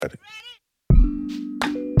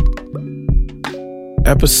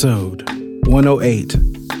Episode 108.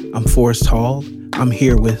 I'm Forrest Hall. I'm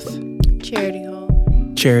here with Charity Hall.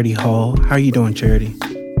 Charity Hall. How you doing, Charity?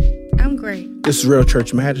 I'm great. This is Real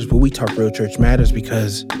Church Matters, but we talk Real Church Matters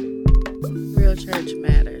because Real Church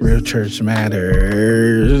Matters. Real Church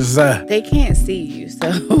Matters. They can't see you, so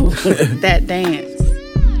that dance.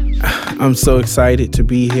 I'm so excited to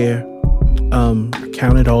be here. I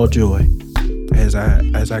count it all joy as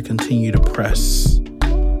I continue to press.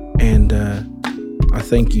 And I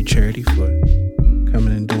thank you, Charity, for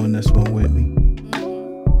coming and doing this one with me.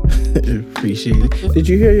 Appreciate it. Did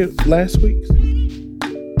you hear last week's?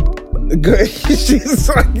 Good. She's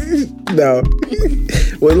like, no.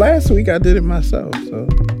 Well, last week I did it myself, so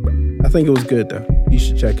I think it was good, though. You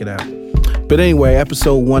should check it out. But anyway,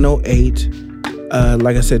 episode 108.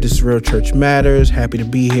 Like I said, this is Real Church Matters. Happy to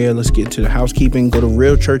be here. Let's get into the housekeeping. Go to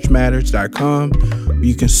realchurchmatters.com.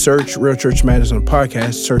 You can search Real Church Matters on the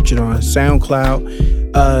podcast. Search it on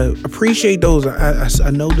SoundCloud. Appreciate those. I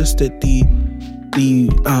noticed that the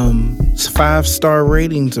 5-star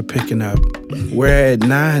ratings are picking up. We're at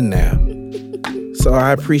 9 now. So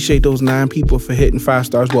I appreciate those 9 people for hitting 5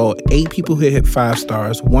 stars. Well, 8 people who hit 5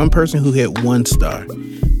 stars. 1 person who hit 1 star.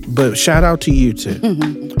 But shout out to you two.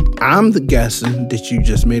 I'm guessing that you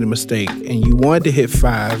just made a mistake and you wanted to hit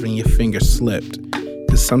 5 and your finger slipped.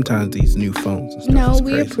 Because sometimes these new phones and stuff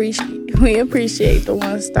is crazy. we appreciate the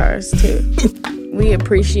 1 stars too. We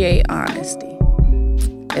appreciate honesty.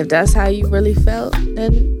 If that's how you really felt,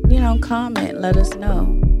 then, comment. Let us know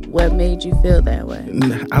what made you feel that way.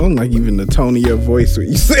 I don't like even the tone of your voice when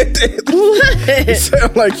you said that. It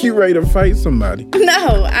sounded like you ready to fight somebody.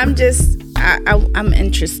 No, I'm just... I'm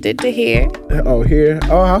interested to hear. Oh, here?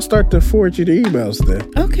 Oh, I'll start to forward you the emails then.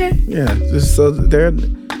 Okay. Yeah, just so they're,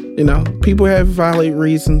 people have valid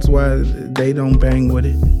reasons why they don't bang with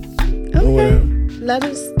it. Okay. Let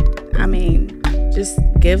us, just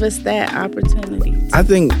give us that opportunity. I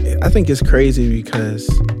think it's crazy because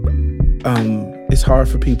it's hard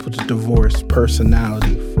for people to divorce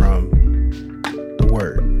personality from the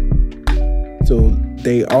word. So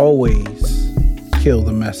they always kill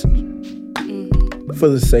the messenger. For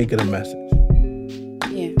the sake of the message.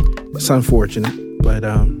 Yeah. It's unfortunate, but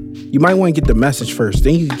you might want to get the message first,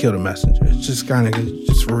 then you can kill the messenger. It's just kind of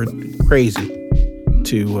just crazy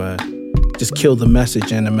to just kill the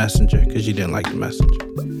message and the messenger because you didn't like the messenger.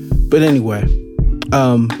 But anyway,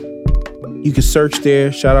 you can search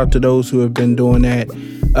there. Shout out to those who have been doing that.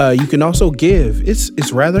 You can also give.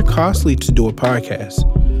 It's rather costly to do a podcast.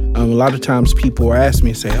 A lot of times people ask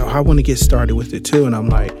me and say, "Oh, I want to get started with it too," and I'm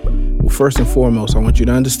like, well, first and foremost, I want you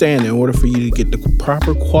to understand in order for you to get the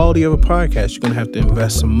proper quality of a podcast, you're going to have to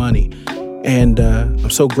invest some money. And I'm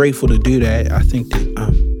so grateful to do that. I think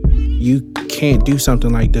that you can't do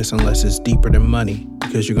something like this unless it's deeper than money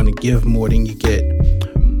because you're going to give more than you get.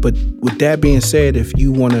 But with that being said, if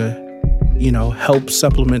you want to, help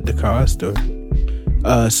supplement the cost or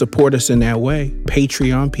support us in that way,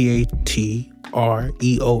 Patreon,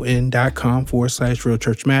 patreon.com/Real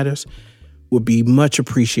Church Matters would be much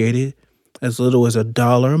appreciated, as little as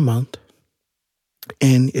 $1 a month.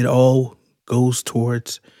 And it all goes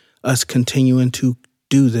towards us continuing to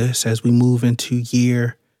do this as we move into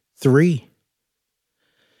year 3.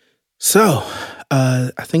 So,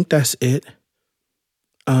 I think that's it.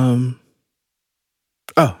 I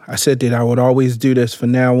said that I would always do this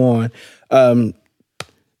from now on.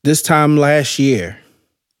 This time last year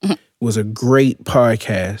was a great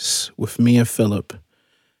podcast with me and Philip.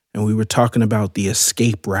 And we were talking about the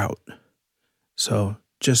escape route. So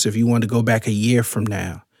just if you want to go back a year from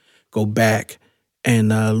now, go back and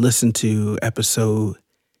listen to episode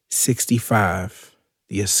 65,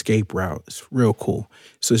 the escape route. It's real cool.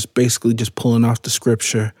 So it's basically just pulling off the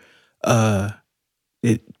scripture.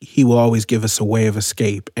 He will always give us a way of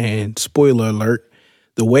escape. And spoiler alert,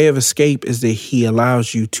 the way of escape is that he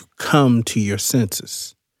allows you to come to your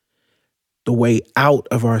senses. The way out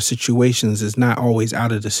of our situations is not always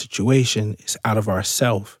out of the situation. It's out of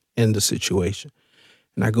ourself in the situation.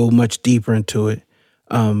 And I go much deeper into it.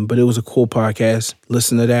 But it was a cool podcast.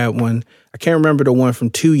 Listen to that one. I can't remember the one from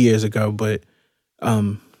 2 years ago, but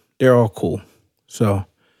they're all cool. So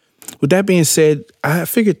with that being said, I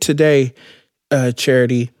figured today,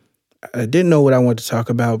 Charity, I didn't know what I wanted to talk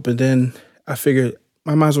about, but then I figured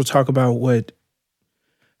I might as well talk about what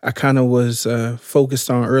I kind of was focused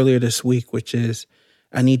on earlier this week, which is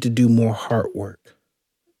I need to do more heart work.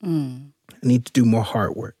 I need to do more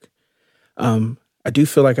heart work. I do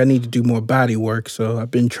feel like I need to do more body work, so I've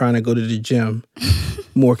been trying to go to the gym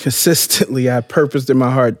more consistently. I purposed in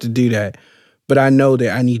my heart to do that. But I know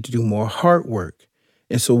that I need to do more heart work.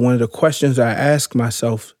 And so one of the questions I asked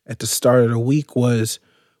myself at the start of the week was,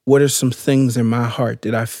 what are some things in my heart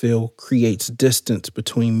that I feel creates distance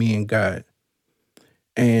between me and God?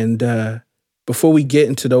 And before we get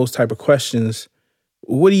into those type of questions,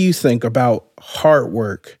 what do you think about heart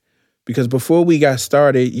work? Because before we got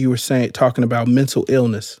started, you were talking about mental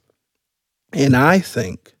illness. And I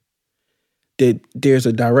think that there's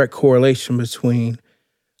a direct correlation between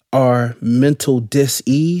our mental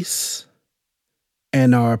dis-ease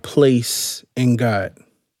and our place in God.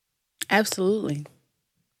 Absolutely.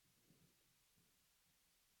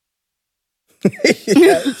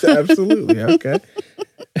 Yes, absolutely. Okay.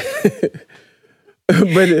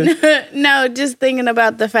 But no, just thinking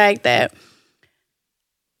about the fact that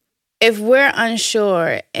if we're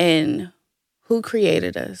unsure in who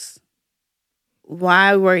created us,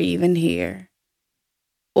 why we're even here,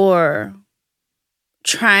 or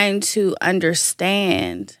trying to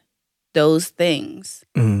understand those things,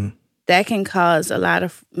 that can cause a lot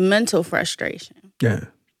of mental frustration. Yeah.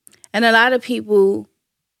 And a lot of people,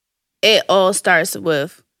 it all starts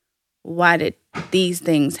with, why did these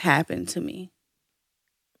things happen to me?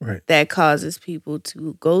 Right. That causes people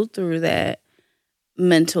to go through that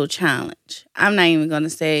mental challenge. I'm not even going to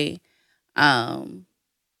say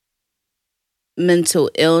mental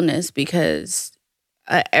illness, because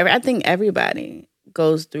I think everybody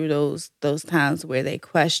goes through those times where they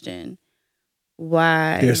question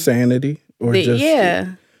why their sanity, or just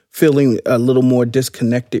yeah, feeling a little more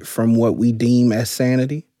disconnected from what we deem as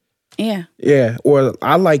sanity. Yeah. Yeah. Or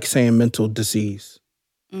I like saying mental disease.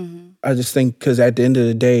 Mm-hmm. I just think because at the end of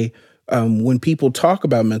the day, when people talk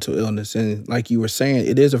about mental illness, and like you were saying,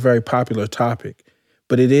 it is a very popular topic,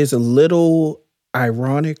 but it is a little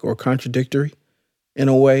ironic or contradictory in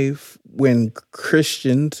a way when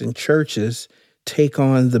Christians and churches take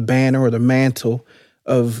on the banner or the mantle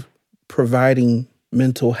of providing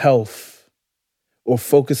mental health or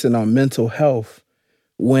focusing on mental health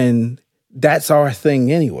when that's our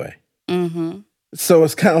thing anyway. Mm-hmm. So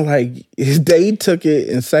it's kind of like they took it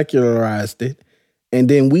and secularized it, and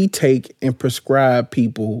then we take and prescribe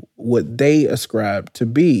people what they ascribe to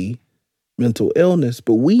be mental illness,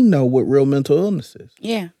 but we know what real mental illness is.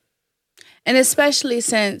 Yeah. And especially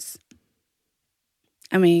since,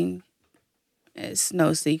 I mean, it's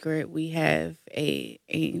no secret, we have a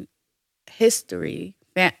history,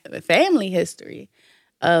 family history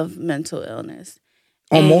of mental illness.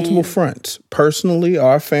 On multiple fronts. Personally,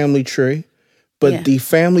 our family tree, but the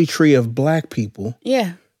family tree of Black people,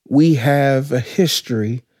 we have a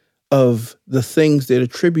history of the things that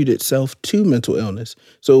attribute itself to mental illness.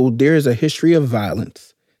 So there's a history of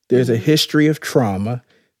violence. There's a history of trauma.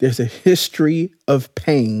 There's a history of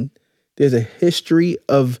pain. There's a history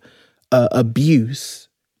of abuse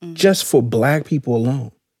just for Black people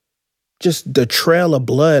alone. Just the trail of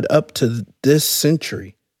blood up to this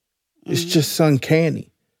century. It's just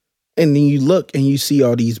uncanny. And then you look and you see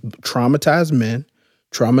all these traumatized men,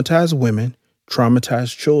 traumatized women,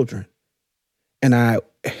 traumatized children. And I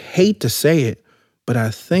hate to say it, but I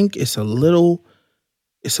think it's a little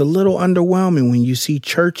underwhelming when you see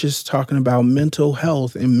churches talking about mental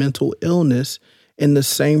health and mental illness in the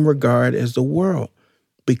same regard as the world,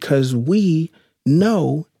 because we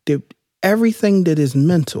know that everything that is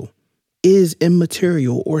mental is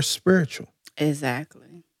immaterial or spiritual. Exactly.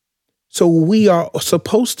 So we are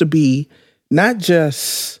supposed to be not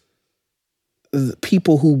just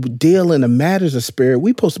people who deal in the matters of spirit. We're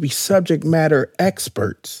supposed to be subject matter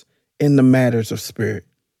experts in the matters of spirit.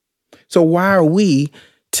 So why are we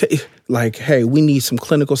like, hey, we need some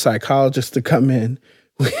clinical psychologists to come in.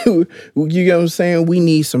 You know what I'm saying? We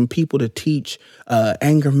need some people to teach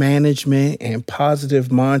anger management and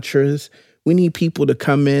positive mantras. We need people to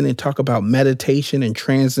come in and talk about meditation and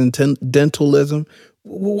transcendentalism.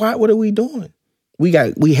 What are we doing? We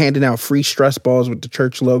handing out free stress balls with the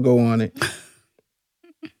church logo on it.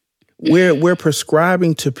 We're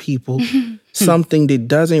prescribing to people something that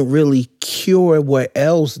doesn't really cure what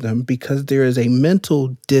ails them, because there is a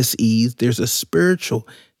mental dis-ease, there's a spiritual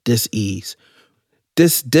dis-ease.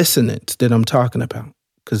 This dissonance that I'm talking about,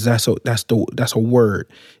 because that's a word.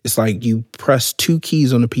 It's like you press two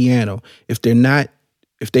keys on the piano. If they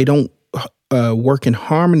don't work in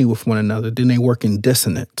harmony with one another, then they work in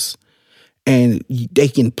dissonance. And they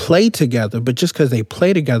can play together, but just because they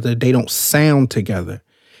play together, they don't sound together.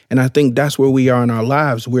 And I think that's where we are in our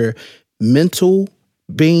lives. We're mental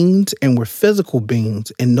beings and we're physical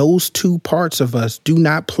beings. And those two parts of us do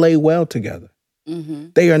not play well together. Mm-hmm.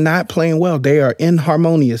 They are not playing well. They are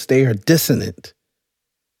inharmonious. They are dissonant.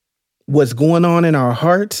 What's going on in our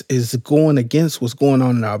hearts is going against what's going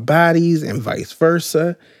on in our bodies, and vice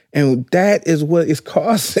versa. And that is what is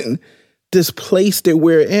causing this place that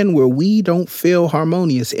we're in where we don't feel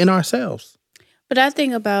harmonious in ourselves. But I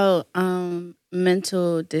think about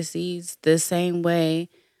mental disease the same way,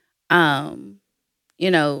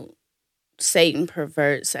 Satan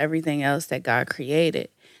perverts everything else that God created.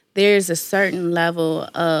 There's a certain level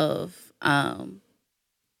of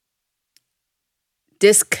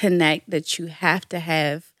disconnect that you have to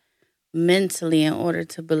have mentally in order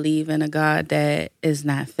to believe in a God that is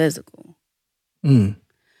not physical.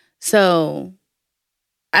 So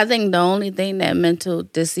I think the only thing that mental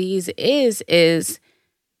disease is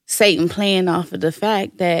Satan playing off of the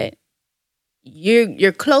fact that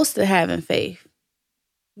you're close to having faith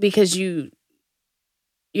because you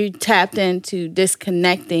tapped into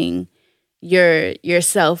disconnecting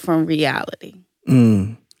yourself from reality.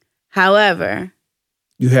 However,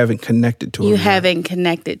 you haven't connected to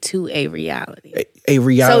a reality. A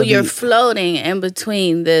reality. So you're floating in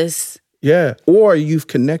between this. Yeah. Or you've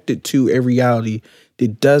connected to a reality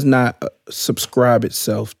that does not subscribe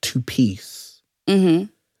itself to peace. Mm-hmm.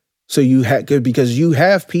 So because you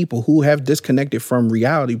have people who have disconnected from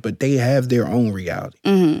reality, but they have their own reality.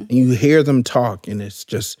 Mm-hmm. And you hear them talk and it's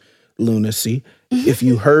just lunacy. If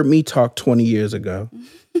you heard me talk 20 years ago,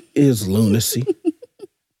 it is lunacy.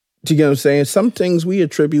 Do you get what I'm saying? Some things we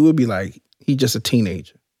attribute would be like, he's just a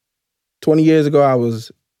teenager. 20 years ago, I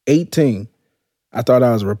was 18. I thought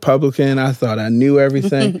I was a Republican. I thought I knew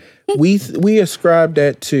everything. We ascribe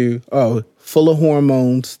that to, full of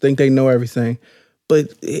hormones, think they know everything.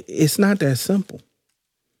 But it's not that simple.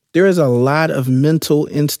 There is a lot of mental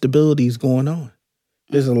instabilities going on.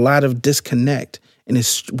 There's a lot of disconnect. And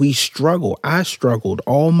we struggle. I struggled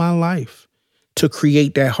all my life to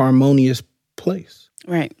create that harmonious place.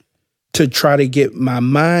 Right. To try to get my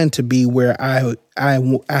mind to be where I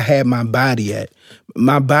had my body at.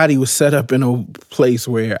 My body was set up in a place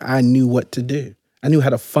where I knew what to do. I knew how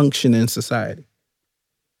to function in society.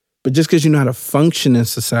 But just because you know how to function in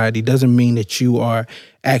society doesn't mean that you are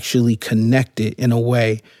actually connected in a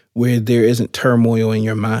way where there isn't turmoil in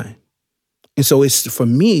your mind. And so it's, for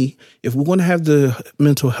me, if we're going to have the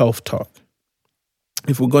mental health talk,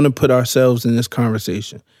 if we're going to put ourselves in this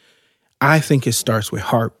conversation, I think it starts with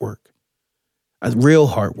hard work. Real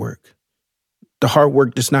hard work. The hard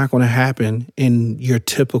work that's not going to happen in your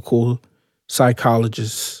typical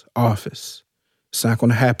psychologist's office. It's not going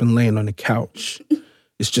to happen laying on the couch.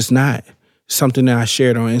 It's just not. Something that I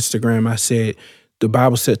shared on Instagram, I said, the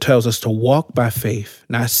Bible tells us to walk by faith,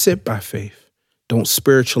 not sit by faith. Don't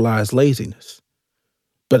spiritualize laziness.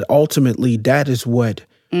 But ultimately, that is what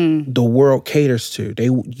the world caters to.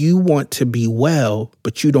 You want to be well,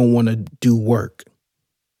 but you don't want to do work.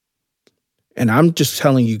 And I'm just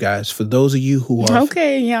telling you guys, for those of you who are...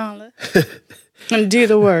 Okay, y'all. And do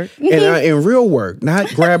the work. And in real work, not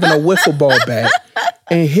grabbing a wiffle ball bat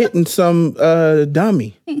and hitting some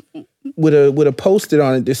dummy with a Post-it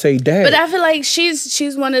on it to say dad. But I feel like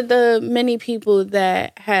she's one of the many people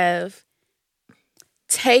that have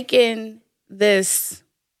taken this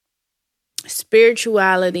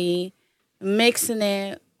spirituality, mixing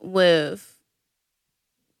it with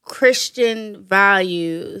Christian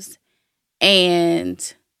values,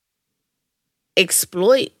 and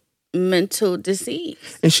exploit mental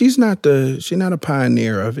disease. And she's not a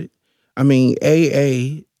pioneer of it. I mean,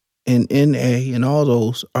 AA and NA and all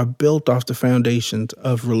those are built off the foundations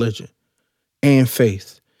of religion and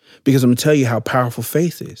faith. Because I'm going to tell you how powerful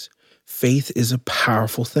faith is. Faith is a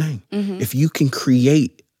powerful thing. Mm-hmm. If you can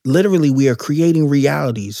literally we are creating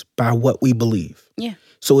realities by what we believe. Yeah.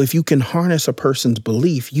 So if you can harness a person's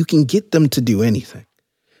belief, you can get them to do anything.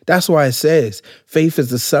 That's why it says faith is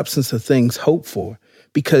the substance of things hoped for,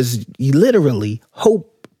 because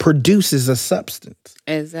hope produces a substance.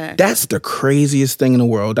 Exactly. That's the craziest thing in the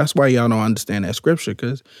world. That's why y'all don't understand that scripture,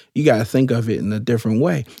 because you got to think of it in a different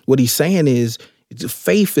way. What he's saying is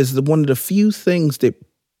faith is one of the few things that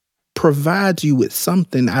provides you with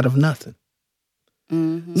something out of nothing.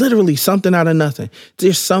 Mm-hmm. Literally something out of nothing.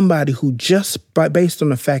 There's somebody who based on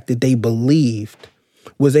the fact that they believed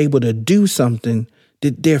was able to do something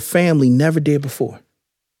that their family never did before.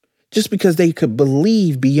 Just because they could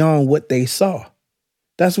believe beyond what they saw.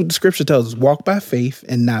 That's what the scripture tells us. Walk by faith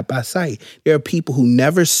and not by sight. There are people who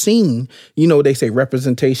never seen, they say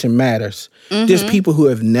representation matters. Mm-hmm. There's people who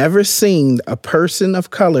have never seen a person of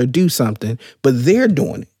color do something, but they're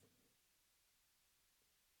doing it.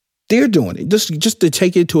 They're doing it. Just to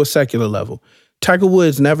take it to a secular level. Tiger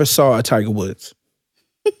Woods never saw a Tiger Woods.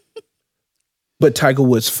 But Tiger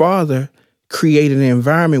Woods' father created an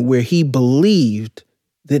environment where he believed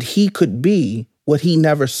that he could be what he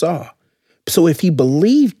never saw. So if he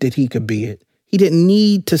believed that he could be it, He didn't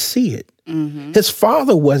need to see it. Mm-hmm. His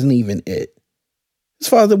father wasn't even it. His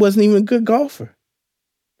father wasn't even a good golfer.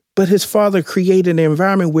 But his father created an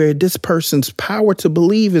environment where this person's power to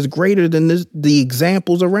believe is greater than the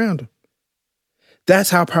examples around him. That's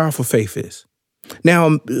how powerful faith is.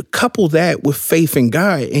 Now, couple that with faith in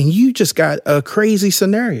God, and you just got a crazy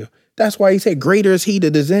scenario. That's why he said, greater is he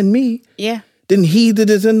that is in me than he that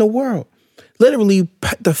is in the world. Literally,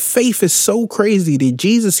 the faith is so crazy that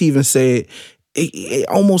Jesus even said,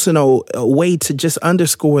 almost in a way to just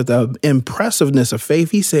underscore the impressiveness of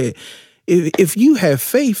faith, he said, if you have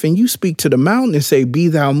faith and you speak to the mountain and say, be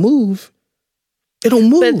thou move, it'll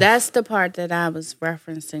move. But that's the part that I was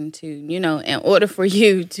referencing to. In order for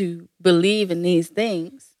you to believe in these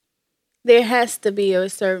things, there has to be a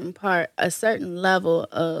certain level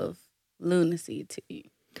of lunacy to you.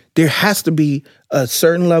 There has to be a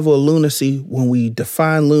certain level of lunacy when we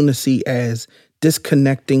define lunacy as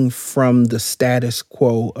disconnecting from the status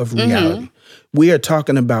quo of reality. Mm-hmm. We are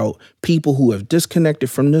talking about people who have disconnected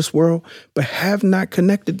from this world, but have not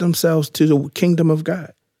connected themselves to the kingdom of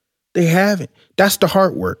God. They haven't. That's the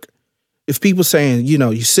hard work. If people saying,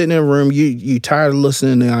 you're sitting in a room, you tired of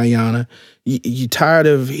listening to Ayana, you tired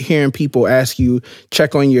of hearing people ask you,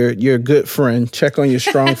 check on your good friend, check on your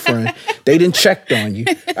strong friend. They didn't check on you.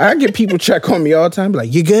 I get people check on me all the time,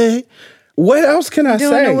 like, you good? What else can I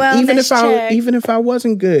say? Even if I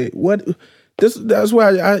wasn't good, that's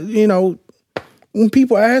why I when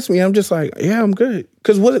people ask me, I'm just like, yeah, I'm good.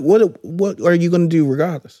 Because what are you going to do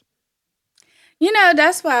regardless?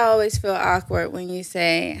 That's why I always feel awkward when you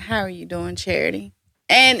say, how are you doing, Charity?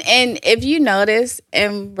 And if you notice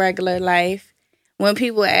in regular life, when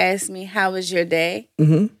people ask me, how was your day?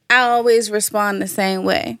 Mm-hmm. I always respond the same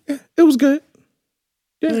way. Yeah, it was good.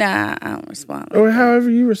 Yeah. Nah, I don't respond. Or however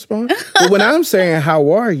you respond. But when I'm saying,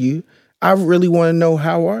 how are you? I really want to know,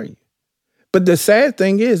 how are you? But the sad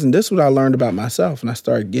thing is, and this is what I learned about myself, and I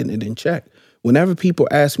started getting it in check. Whenever people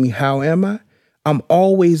ask me, how am I? I'm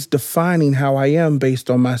always defining how I am based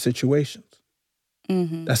on my situations.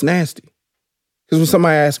 Mm-hmm. That's nasty. Because when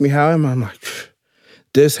somebody asks me how am I, I'm like,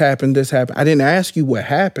 this happened. I didn't ask you what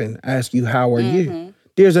happened. I asked you, how are you?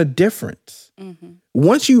 There's a difference. Mm-hmm.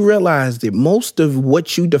 Once you realize that most of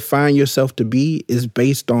what you define yourself to be is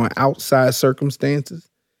based on outside circumstances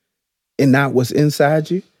and not what's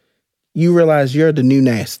inside you, you realize you're the new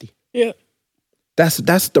nasty. Yeah. That's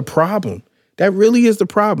the problem. That really is the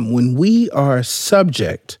problem. When we are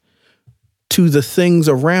subject to the things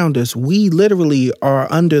around us, we literally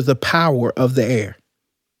are under the power of the air.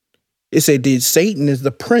 It said that Satan is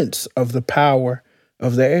the prince of the power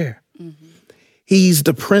of the air. Mm-hmm. He's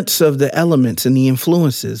the prince of the elements and the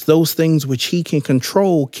influences. Those things which he can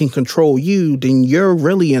control you, then you're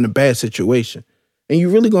really in a bad situation. And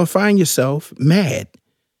you're really going to find yourself mad,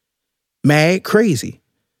 crazy.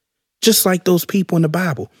 Just like those people in the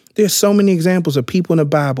Bible. There's so many examples of people in the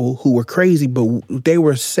Bible who were crazy, but they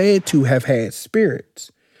were said to have had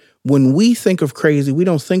spirits. When we think of crazy, we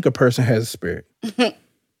don't think a person has a spirit.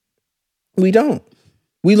 We don't.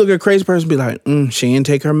 We look at a crazy person and be like, she didn't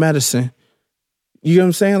take her medicine. You know what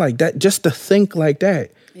I'm saying? Like that, just to think like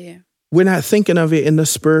that. Yeah. We're not thinking of it in the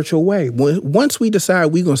spiritual way. Once we decide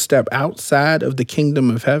we're going to step outside of the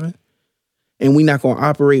kingdom of heaven and we're not going to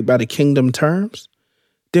operate by the kingdom terms,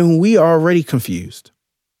 then we are already confused.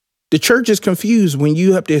 The church is confused when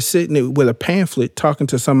you up there sitting with a pamphlet talking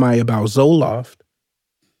to somebody about Zoloft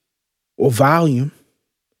or Valium,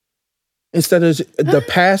 instead of the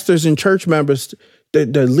pastors and church members, the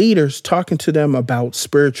leaders talking to them about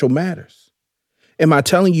spiritual matters. Am I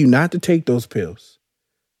telling you not to take those pills?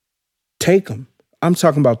 Take them. I'm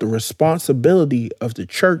talking about the responsibility of the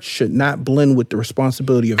church should not blend with the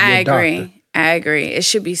responsibility of your doctor. I agree. It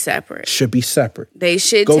should be separate. They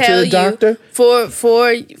should go tell to the doctor. You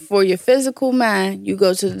for your physical mind, you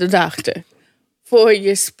go to the doctor. For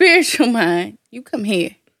your spiritual mind, you come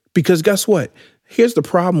here. Because guess what? Here's the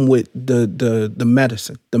problem with the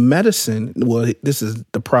medicine. The medicine, well, this is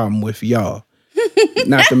the problem with y'all,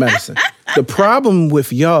 not the medicine. The problem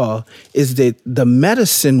with y'all is that the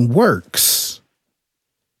medicine works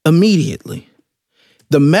immediately.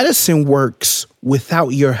 The medicine works without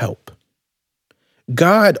your help.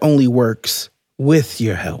 God only works with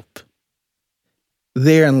your help.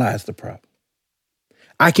 Therein lies the problem.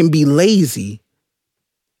 I can be lazy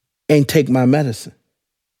and take my medicine,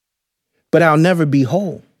 but I'll never be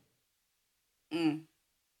whole. You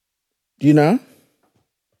know?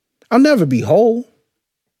 I'll never be whole.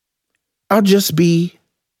 I'll just be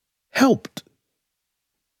helped.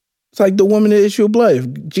 It's like the woman in the issue of blood.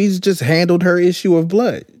 If Jesus just handled her issue of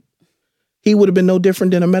blood, he would have been no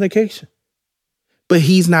different than a medication. But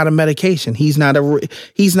he's not a medication. He's not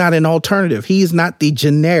an alternative. He's not the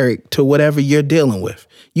generic to whatever you're dealing with.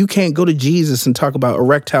 You can't go to Jesus and talk about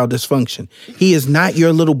erectile dysfunction. He is not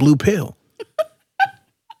your little blue pill.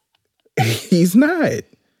 He's not.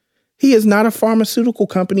 He is not a pharmaceutical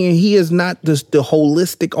company, and he is not the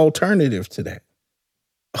holistic alternative to that.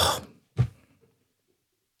 Oh.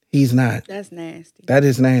 He's not. That's nasty. That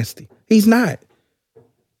is nasty. He's not.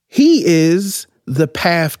 He is the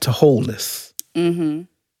path to wholeness. Mm-hmm.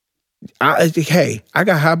 I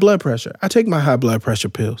got high blood pressure. I take my high blood pressure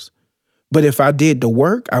pills. But if I did the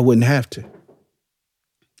work, I wouldn't have to.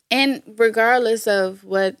 And regardless of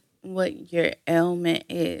what your ailment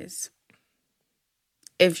is,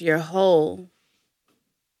 if you're whole,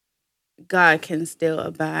 God can still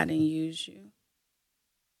abide and use you.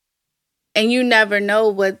 And you never know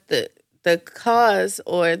what the cause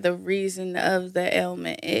or the reason of the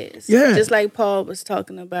ailment is. Yeah. Just like Paul was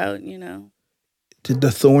talking about,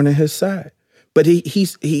 The thorn in his side. But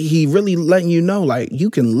he really letting you know, like, you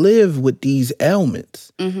can live with these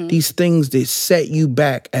ailments, these things that set you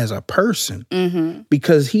back as a person. Mm-hmm.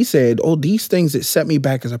 Because he said, these things that set me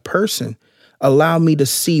back as a person allow me to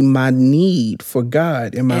see my need for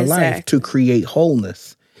God in my life to create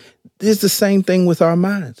wholeness. It's the same thing with our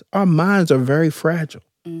minds. Our minds are very fragile.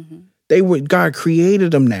 Mm-hmm. God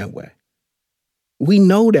created them that way. We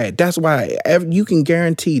know that. That's why you can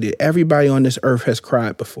guarantee that everybody on this earth has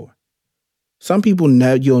cried before. Some people,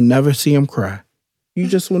 you'll never see them cry. You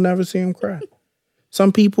just will never see them cry.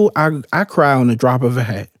 Some people, I cry on the drop of a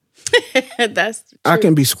hat. That's true. I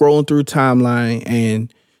can be scrolling through timeline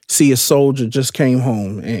and see a soldier just came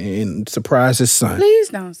home and surprise his son. Please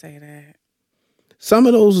don't say that. Some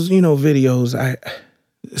of those, videos,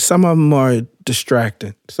 some of them are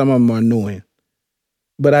distracting. Some of them are annoying.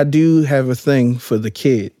 But I do have a thing for the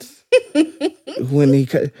kids.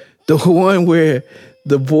 The one where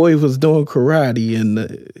the boy was doing karate and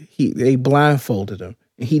they blindfolded him.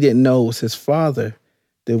 And he didn't know it was his father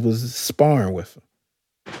that was sparring with him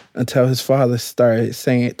until his father started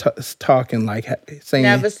talking like saying.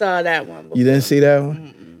 Never saw that one before. You didn't see that one?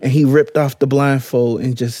 Mm-mm. And he ripped off the blindfold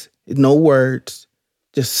and just, no words,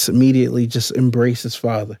 just immediately just embraced his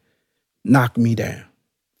father. Knock me down.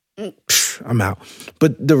 I'm out.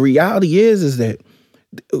 But the reality is that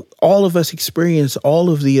all of us experience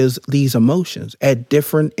all of these emotions at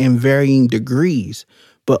different and varying degrees.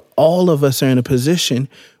 But all of us are in a position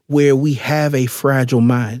where we have a fragile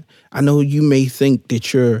mind. I know you may think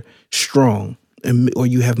that you're strong or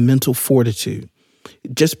you have mental fortitude.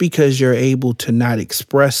 Just because you're able to not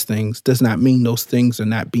express things does not mean those things are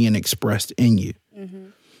not being expressed in you. Mm-hmm.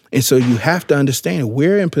 And so you have to understand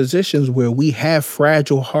we're in positions where we have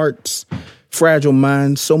fragile hearts, fragile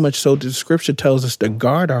minds, so much so that the scripture tells us to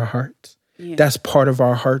guard our hearts. Yeah. That's part of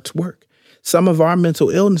our heart's work. Some of our mental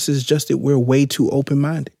illness is just that we're way too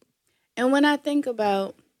open-minded. And when I think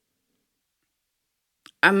about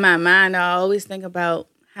my mind, I always think about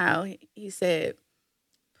how he said,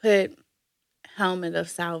 put helmet of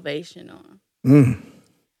salvation on. Mm.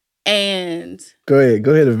 And go ahead,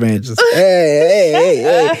 Evangelist. hey.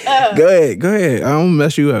 Go ahead. I don't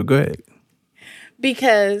mess you up. Go ahead.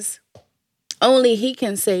 Because only he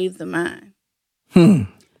can save the mind.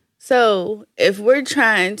 So if we're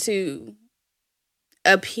trying to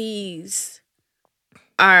appease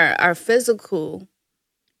our physical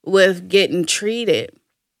with getting treated,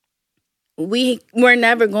 we're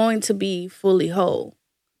never going to be fully whole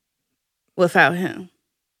without him.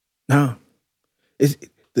 No.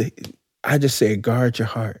 I just said guard your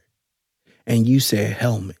heart. And you said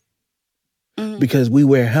helmet. Mm-hmm. Because we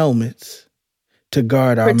wear helmets to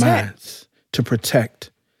guard our minds, to protect.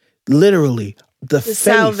 Literally, the faith.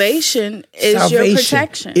 Salvation is your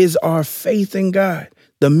protection. Is our faith in God.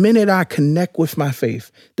 The minute I connect with my faith,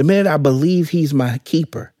 the minute I believe he's my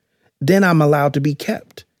keeper, then I'm allowed to be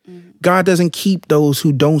kept. Mm-hmm. God doesn't keep those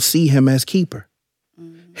who don't see him as keeper.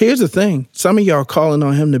 Mm-hmm. Here's the thing. Some of y'all are calling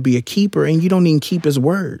on him to be a keeper and you don't even keep his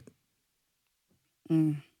word.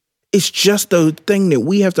 Mm. It's just the thing that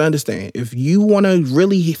we have to understand. If you want to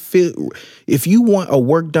really if you want a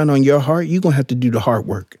work done on your heart, you're going to have to do the hard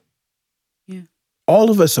work. Yeah. All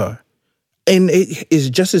of us are. And it is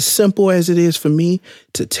just as simple as it is for me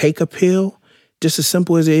to take a pill, just as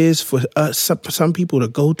simple as it is for some people to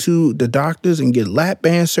go to the doctors and get lap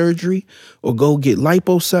band surgery or go get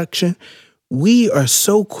liposuction. We are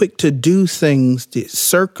so quick to do things that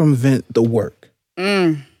circumvent the work.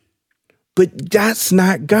 Mm. But that's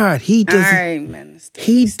not God. He doesn't. All right, Minister.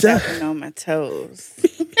 He stepping on my toes.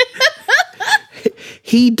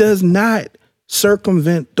 He does not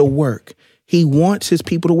circumvent the work. He wants his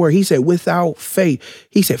people to work. He said, without faith,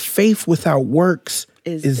 faith without works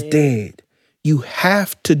is dead. You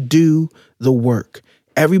have to do the work.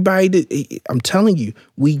 Everybody, I'm telling you,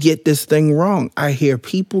 we get this thing wrong. I hear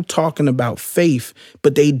people talking about faith,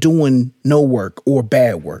 but they doing no work or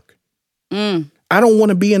bad work. I don't want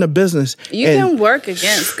to be in a business. You can work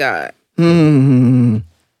against God.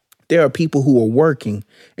 There are people who are working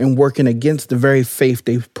against the very faith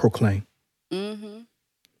they proclaim.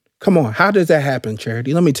 Come on, how does that happen,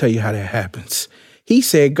 Charity? Let me tell you how that happens. He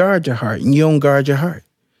said, guard your heart, and you don't guard your heart.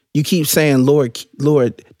 You keep saying, Lord,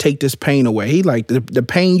 take this pain away. He like the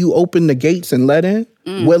pain you open the gates and let in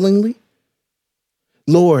willingly.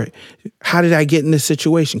 Lord, how did I get in this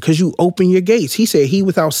situation? Because you open your gates. He said he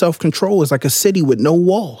without self-control is like a city with no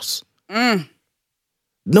walls.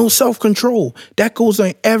 No self-control. That goes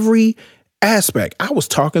on every aspect. I was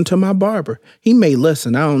talking to my barber. He may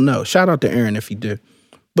listen. I don't know. Shout out to Aaron if he did.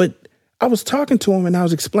 But I was talking to him and I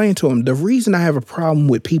was explaining to him the reason I have a problem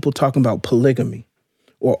with people talking about polygamy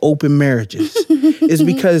or open marriages is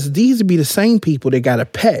because these would be the same people that got a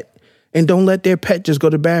pet and don't let their pet just go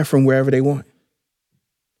to the bathroom wherever they want.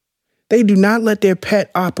 They do not let their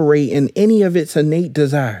pet operate in any of its innate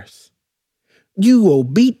desires. You will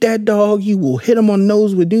beat that dog. You will hit him on the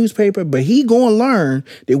nose with newspaper, but he going to learn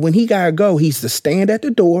that when he got to go, he's to stand at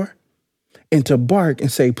the door and to bark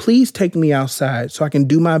and say, please take me outside so I can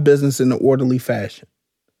do my business in an orderly fashion.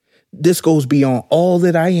 This goes beyond all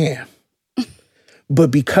that I am.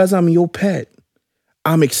 But because I'm your pet,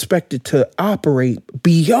 I'm expected to operate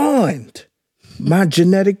beyond my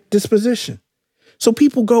genetic disposition. So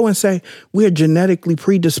people go and say, we're genetically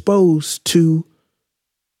predisposed to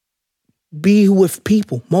be with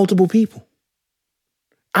people, multiple people.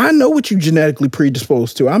 I know what you're genetically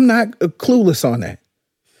predisposed to. I'm not clueless on that.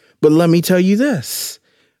 But let me tell you this.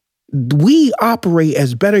 We operate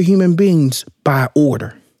as better human beings by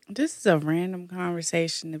order. This is a random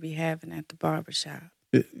conversation to be having at the barbershop.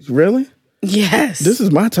 Really? Yes. This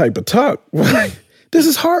is my type of talk. This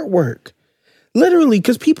is hard work. Literally,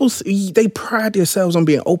 because people, they pride themselves on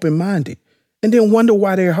being open-minded and then wonder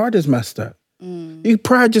why their heart is messed up. You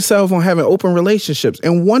pride yourself on having open relationships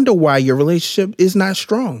and wonder why your relationship is not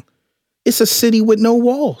strong. It's a city with no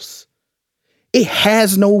walls. It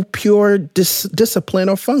has no pure discipline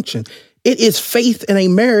or function. It is faith in a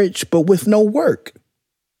marriage, but with no work.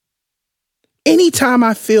 Anytime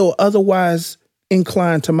I feel otherwise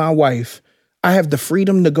inclined to my wife, I have the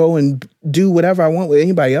freedom to go and do whatever I want with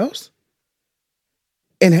anybody else.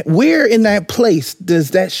 And where in that place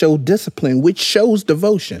does that show discipline, which shows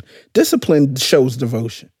devotion? Discipline shows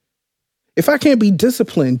devotion. If I can't be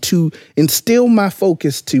disciplined to instill my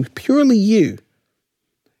focus to purely you,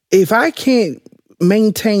 if I can't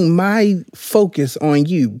maintain my focus on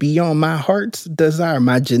you beyond my heart's desire,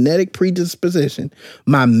 my genetic predisposition,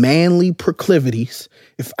 my manly proclivities,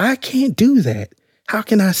 if I can't do that, how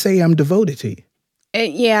can I say I'm devoted to you?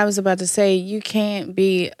 Yeah, I was about to say, you can't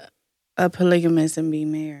be a polygamist and be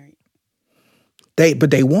married.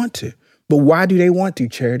 But they want to. But why do they want to,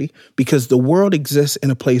 Charity? Because the world exists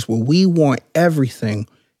in a place where we want everything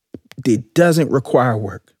that doesn't require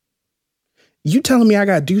work. You telling me I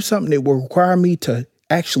got to do something that will require me to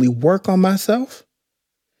actually work on myself,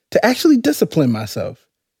 to actually discipline myself,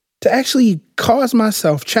 to actually cause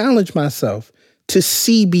myself, challenge myself to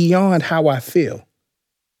see beyond how I feel.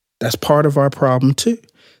 That's part of our problem too.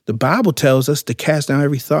 The Bible tells us to cast down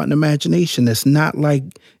every thought and imagination that's not like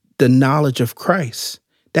the knowledge of Christ.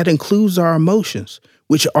 That includes our emotions,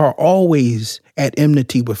 which are always at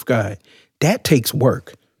enmity with God. That takes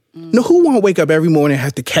work. Now, who won't wake up every morning and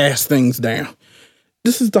have to cast things down?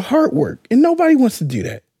 This is the hard work, and nobody wants to do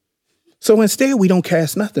that. So instead, we don't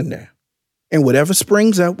cast nothing down. And whatever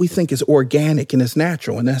springs up, we think is organic and it's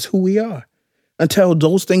natural, and that's who we are. Until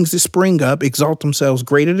those things that spring up exalt themselves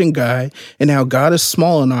greater than God, and now God is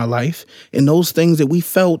small in our life, and those things that we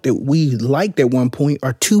felt that we liked at one point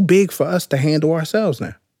are too big for us to handle ourselves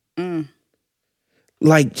now.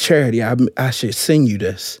 Like Charity, I should send you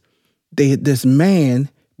this. This man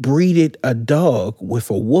breeded a dog with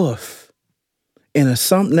a wolf and a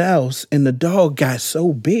something else, and the dog got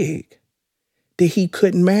so big that he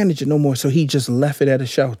couldn't manage it no more, so he just left it at a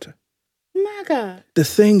shelter. My God. The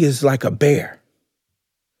thing is like a bear.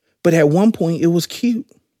 But at one point, it was cute.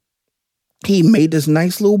 He made this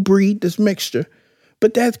nice little breed, this mixture.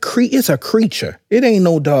 But it's a creature. It ain't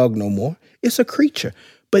no dog no more. It's a creature.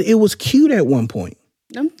 But it was cute at one point.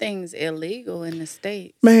 Them things illegal in the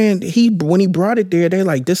States. Man, when he brought it there, they're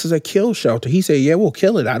like, this is a kill shelter. He said, yeah, we'll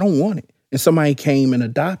kill it. I don't want it. And somebody came and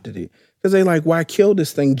adopted it. Because they're like, why kill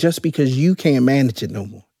this thing just because you can't manage it no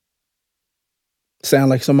more? Sound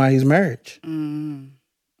like somebody's marriage.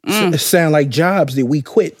 Sound like jobs that we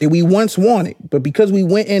quit, that we once wanted, but because we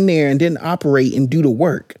went in there and didn't operate and do the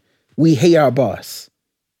work, we hate our boss.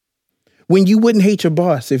 When you wouldn't hate your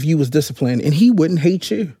boss if you was disciplined, and he wouldn't hate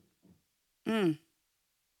you.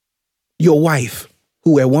 Your wife,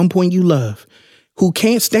 who at one point you love, who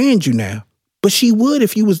can't stand you now, but she would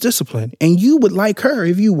if you was disciplined, and you would like her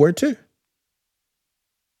if you were too.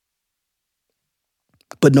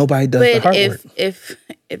 But nobody does the hard work.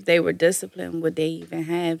 If they were disciplined, would they even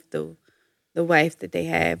have the wife that they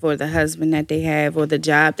have, or the husband that they have, or the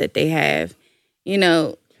job that they have? You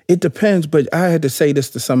know, it depends. But I had to say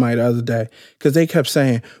this to somebody the other day because they kept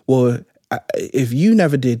saying, "Well, if you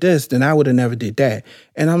never did this, then I would have never did that."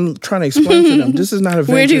 And I'm trying to explain to them, this is not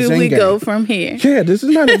Avengers Endgame. Where do we go from here? Yeah, this is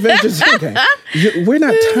not Avengers Endgame. We're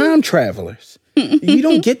not time travelers. You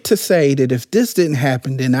don't get to say that if this didn't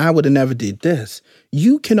happen, then I would have never did this.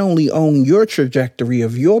 You can only own your trajectory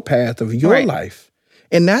of your path of your life.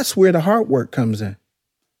 And that's where the hard work comes in.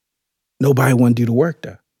 Nobody want to do the work,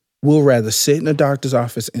 though. We'll rather sit in the doctor's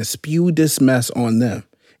office and spew this mess on them.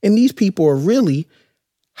 And these people are really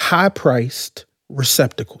high-priced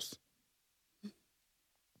receptacles.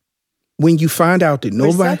 When you find out that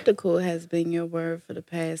nobody... Receptacle has been your word for the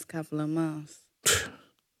past couple of months.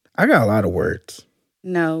 I got a lot of words.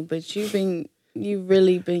 No, but you've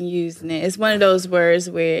really been using it. It's one of those words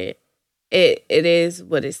where it is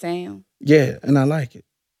what it sounds. Yeah, and I like it.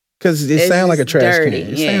 Because it sounds like a trash dirty,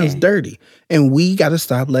 can. It sounds dirty. And we got to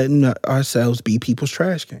stop letting ourselves be people's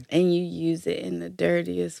trash can. And you use it in the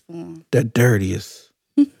dirtiest form. The dirtiest.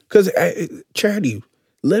 Because, Charity,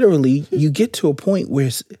 literally, you get to a point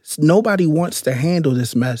where nobody wants to handle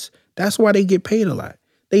this mess. That's why they get paid a lot.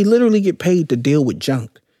 They literally get paid to deal with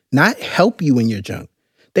junk, not help you in your junk.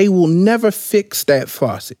 They will never fix that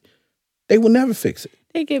faucet. They will never fix it.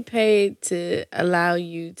 They get paid to allow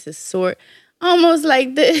you to sort, almost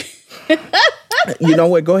like this. You know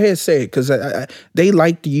what? Go ahead and say it, because they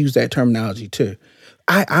like to use that terminology too.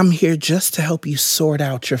 I'm here just to help you sort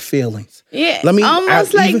out your feelings. Yeah,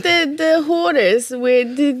 the hoarders where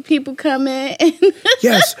the people come in.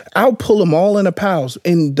 Yes, I'll pull them all in a pile,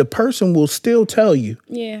 and the person will still tell you,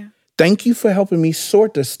 yeah, thank you for helping me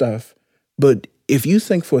sort this stuff, but if you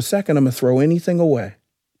think for a second I'm going to throw anything away,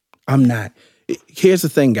 I'm not. Here's the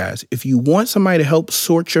thing, guys. If you want somebody to help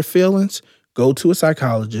sort your feelings, go to a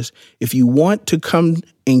psychologist. If you want to come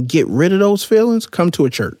and get rid of those feelings, come to a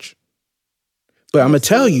church. But I'm going to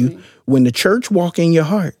tell you, when the church walk in your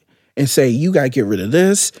heart and say, you got to get rid of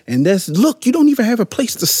this and this, look, you don't even have a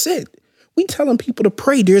place to sit. We telling people to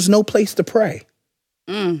pray. There's no place to pray.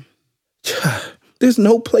 There's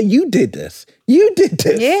no place. You did this. You did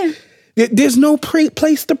this. Yeah. There's no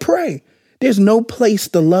place to pray. There's no place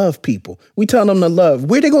to love people. We tell them to love.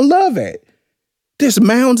 Where they going to love at? There's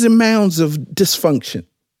mounds and mounds of dysfunction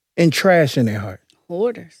and trash in their heart.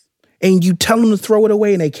 Hoarders. And you tell them to throw it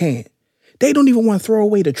away and they can't. They don't even want to throw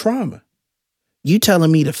away the trauma. You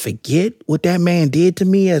telling me to forget what that man did to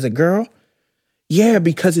me as a girl? Yeah,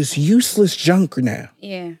 because it's useless junk now.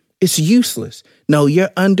 Yeah. It's useless. No, you're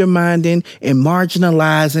undermining and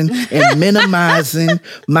marginalizing and minimizing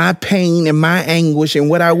my pain and my anguish and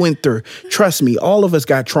what I went through. Trust me, all of us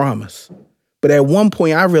got traumas. But at one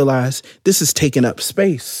point I realized this is taking up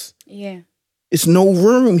space. Yeah. It's no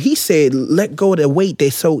room. He said, let go of the weight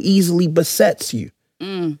that so easily besets you.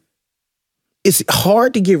 It's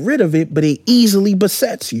hard to get rid of it, but it easily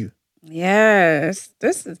besets you. Yes.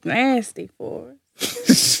 This is nasty for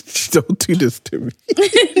us. Don't do this to me.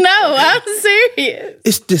 No, I'm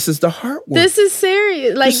serious. This is the heart work. This is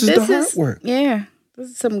serious. Like this is the heart work. Yeah.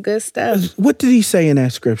 This is some good stuff. What did he say in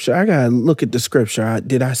that scripture? I got to look at the scripture.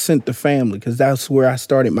 I sent the family, because that's where I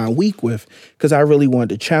started my week with, because I really wanted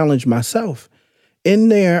to challenge myself. In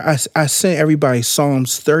there, I sent everybody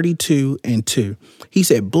Psalms 32:2. He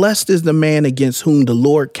said, blessed is the man against whom the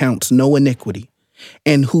Lord counts no iniquity,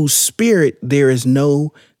 and whose spirit there is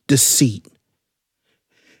no deceit.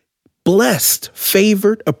 Blessed,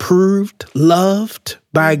 favored, approved, loved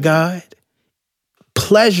by God,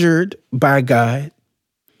 pleasured by God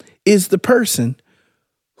is the person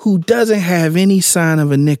who doesn't have any sign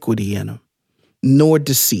of iniquity in him, nor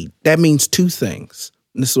deceit. That means two things.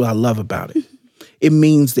 And this is what I love about it. It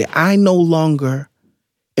means that I no longer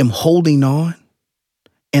am holding on,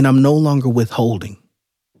 and I'm no longer withholding.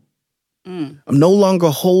 I'm no longer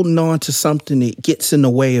holding on to something that gets in the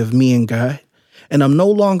way of me and God. And I'm no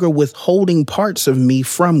longer withholding parts of me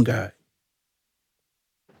from God.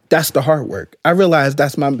 That's the hard work. I realize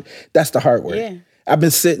that's the hard work. Yeah. I've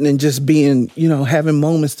been sitting and just being, having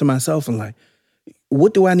moments to myself and like,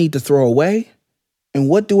 what do I need to throw away? And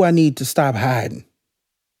what do I need to stop hiding?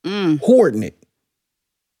 hoarding it.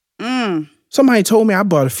 Somebody told me I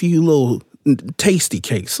bought a few little tasty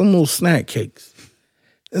cakes, some little snack cakes.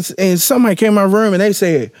 And somebody came in my room and they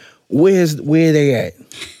said, where they at?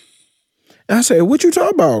 And I said, what you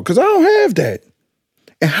talking about? Because I don't have that.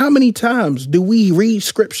 And how many times do we read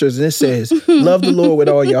scriptures and it says, love the Lord with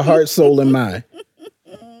all your heart, soul, and mind?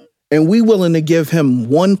 And we willing to give him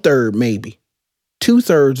 1/3, maybe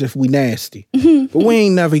 2/3 if we nasty. But we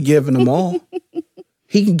ain't never giving them all.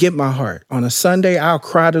 He can get my heart. On a Sunday, I'll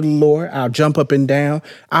cry to the Lord. I'll jump up and down.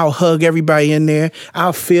 I'll hug everybody in there.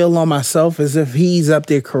 I'll feel on myself as if he's up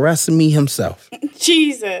there caressing me himself.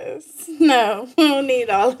 Jesus. No, we don't need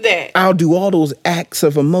all of that. I'll do all those acts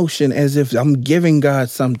of emotion as if I'm giving God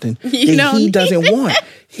something that he doesn't want.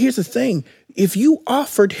 Here's the thing. If you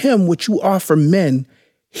offered him what you offer men,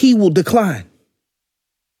 he will decline.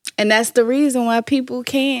 And that's the reason why people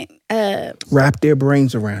can't wrap their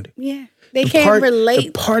brains around it. Yeah. They can't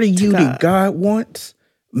relate. The part of you that God wants,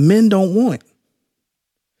 men don't want.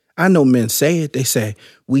 I know men say it. They say,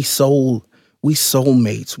 we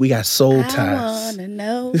soulmates. We got soul ties. I want to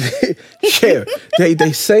know. Yeah,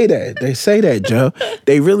 they say that. They say that, Joe.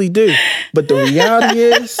 They really do. But the reality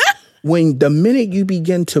is, when the minute you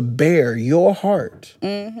begin to bear your heart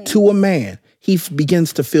to a man, he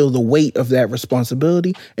begins to feel the weight of that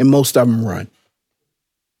responsibility, and most of them run.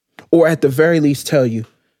 Or at the very least tell you,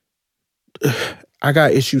 I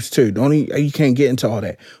got issues too. You can't get into all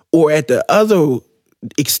that. Or at the other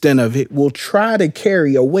extent of it, will try to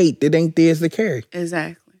carry a weight that ain't theirs to carry.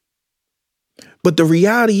 Exactly. But the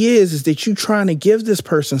reality is that you trying to give this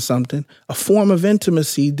person something, a form of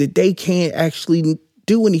intimacy that they can't actually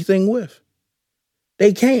do anything with.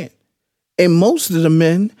 They can't. And most of the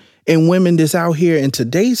men and women that's out here in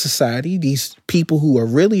today's society, these people who are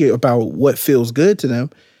really about what feels good to them,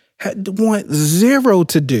 want zero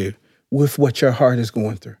to do with what your heart is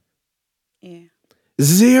going through. Yeah.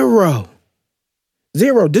 Zero.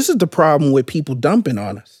 This is the problem with people dumping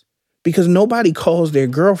on us, because nobody calls their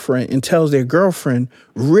girlfriend and tells their girlfriend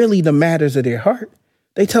really the matters of their heart.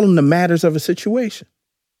 They tell them the matters of a situation.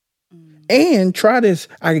 And try this.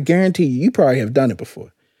 I guarantee you probably have done it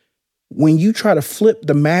before. When you try to flip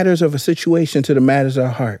the matters of a situation to the matters of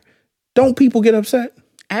the heart, don't people get upset?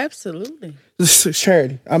 Absolutely.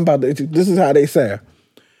 Charity, this is how they say.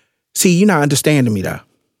 See, you're not understanding me, though.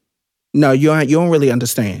 No, you don't really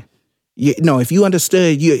understand. If you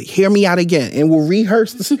understood, you hear me out again, and we'll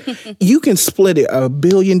rehearse this. You can split it a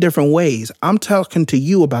billion different ways. I'm talking to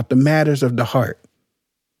you about the matters of the heart.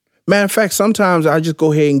 Matter of fact, sometimes I just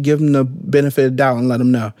go ahead and give them the benefit of the doubt and let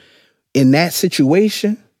them know. In that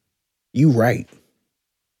situation, you right.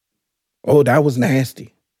 Oh, that was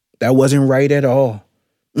nasty. That wasn't right at all.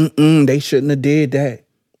 They shouldn't have did that.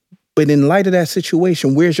 But in light of that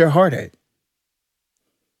situation, where's your heart at?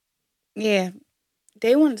 Yeah.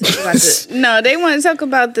 They want to talk about this. No, they want to talk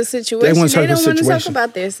about the situation. They don't want to talk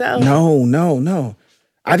about themselves. No.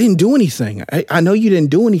 I didn't do anything. I know you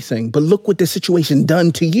didn't do anything, but look what the situation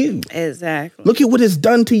done to you. Exactly. Look at what it's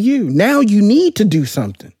done to you. Now you need to do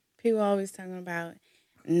something. People always talking about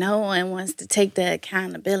no one wants to take the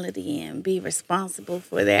accountability and be responsible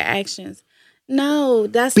for their actions. No,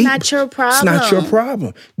 that's not your problem. It's not your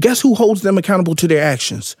problem. Guess who holds them accountable to their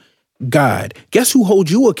actions? God. Guess who holds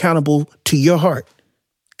you accountable to your heart?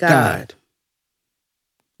 God.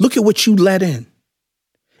 Look at what you let in.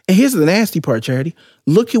 And here's the nasty part, Charity.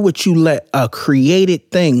 Look at what you let a created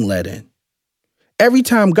thing let in. Every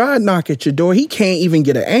time God knock at your door, he can't even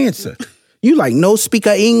get an answer. You like, no speaker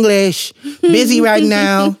English, busy right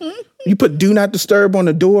now. You put do not disturb on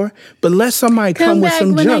the door, but let somebody come with some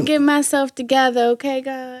junk. Come back when I get myself together, okay,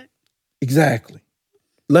 God? Exactly.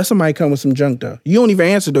 Let somebody come with some junk, though. You don't even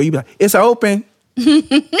answer, though. You be like, it's open.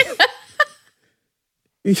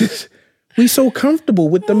 We so comfortable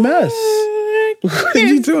with the mess. What are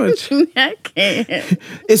you doing? I can't.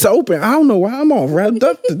 It's open. I don't know why I'm all revved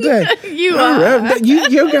up today. You are.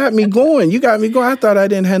 You got me going. I thought I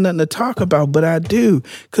didn't have nothing to talk about, but I do.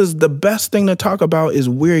 Because the best thing to talk about is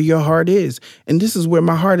where your heart is. And this is where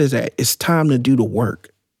my heart is at. It's time to do the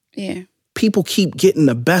work. Yeah. People keep getting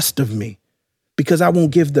the best of me because I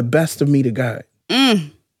won't give the best of me to God.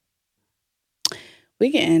 We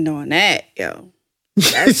can end on that, yo.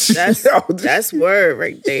 That's word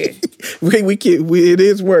right there. It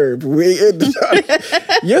is word.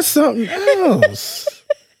 You're something else.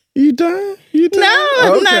 You done? No,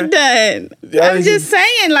 I'm not done. I'm just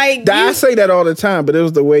saying, like, I say that all the time, but it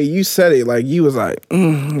was the way you said it. Like you was like,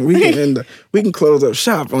 we can close up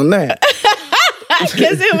shop on that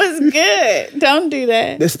because it was good. Don't do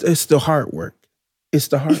that. It's the hard work. It's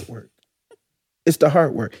the hard work. It's the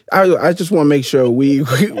heart work. I just want to make sure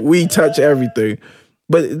we touch everything.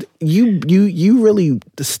 But you really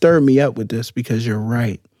stir me up with this because you're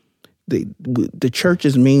right. The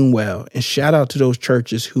churches mean well, and shout out to those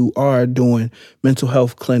churches who are doing mental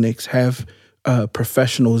health clinics, have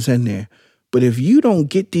professionals in there. But if you don't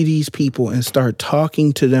get to these people and start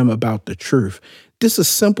talking to them about the truth, this is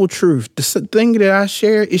simple truth. The thing that I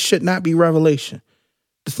share, it should not be revelation.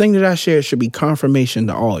 The thing that I share should be confirmation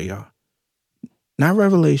to all y'all. Not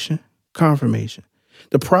revelation, confirmation.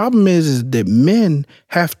 The problem is that men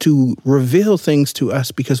have to reveal things to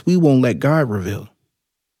us because we won't let God reveal.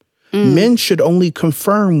 Men should only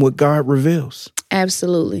confirm what God reveals.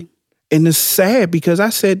 Absolutely. And it's sad because I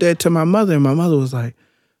said that to my mother, and my mother was like,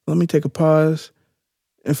 let me take a pause.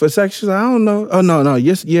 And for a second, she's like, I don't know. Oh, no.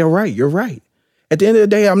 Yes, you're right. You're right. At the end of the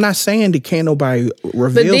day, I'm not saying that can't nobody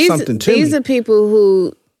reveal something to me. These are people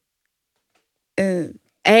who,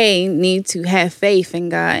 A, need to have faith in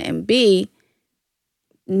God, and B,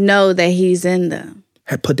 know that he's in them.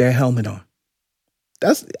 Put that helmet on.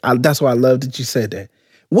 That's why I love that you said that.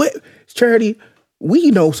 What, Charity, we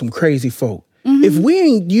know some crazy folk. Mm-hmm. If we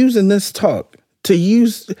ain't using this talk to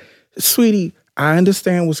use, sweetie, I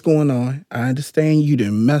understand what's going on. I understand you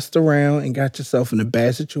done messed around and got yourself in a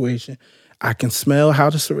bad situation. I can smell how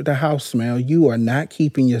the house smell. You are not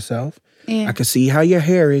keeping yourself. Yeah. I can see how your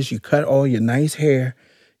hair is. You cut all your nice hair.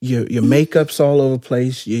 Your makeup's all over the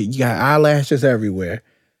place. You got eyelashes everywhere.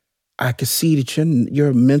 I can see that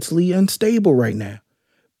you're mentally unstable right now.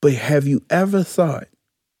 But have you ever thought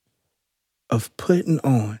of putting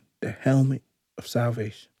on the helmet of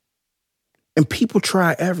salvation? And people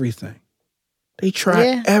try everything. They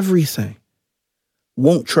try everything.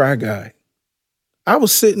 Won't try God. I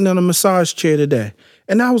was sitting in a massage chair today,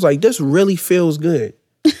 and I was like, this really feels good.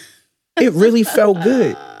 It really felt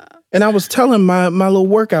good. And I was telling my little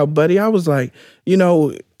workout buddy, I was like,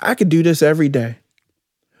 I could do this every day.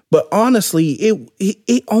 But honestly,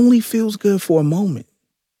 it only feels good for a moment.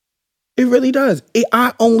 It really does.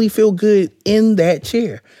 I only feel good in that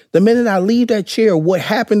chair. The minute I leave that chair, what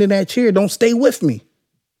happened in that chair don't stay with me.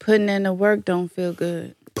 Putting in the work don't feel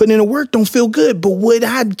good. Putting in the work don't feel good. But when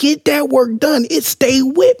I get that work done, it stay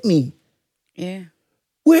with me. Yeah.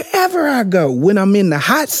 Wherever I go, when I'm in the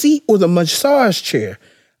hot seat or the massage chair,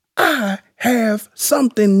 I have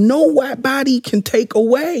something nobody can take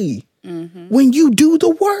away when you do the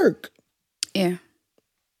work. Yeah.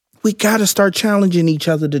 We got to start challenging each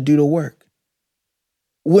other to do the work.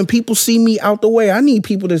 When people see me out the way, I need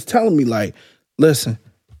people that's telling me like, listen,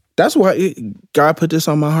 that's why God put this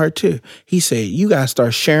on my heart too. He said, you got to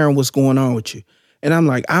start sharing what's going on with you. And I'm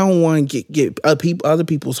like, I don't want to get other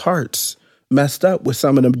people's hearts messed up with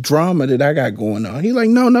some of the drama that I got going on. He's like,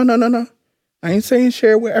 no. I ain't saying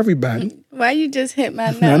share with everybody. Why you just hit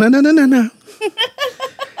my nose? No.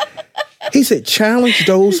 He said, challenge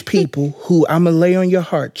those people who I'm going to lay on your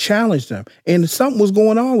heart. Challenge them. And something was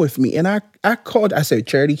going on with me. And I called, I said,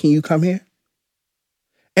 Charity, can you come here?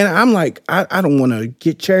 And I'm like, I don't want to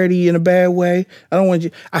get Charity in a bad way. I don't want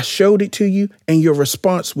you. I showed it to you, and your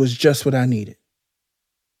response was just what I needed.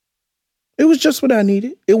 It was just what I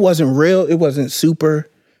needed. It wasn't real. It wasn't super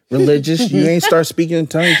religious. You ain't start speaking in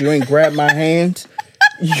tongues. You ain't grab my hands.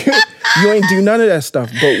 You ain't do none of that stuff.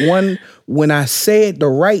 But when I said the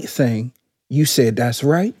right thing, you said that's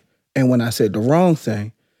right. And when I said the wrong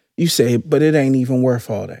thing, you said, but it ain't even worth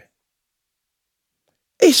all that.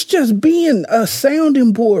 It's just being a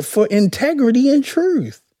sounding board for integrity and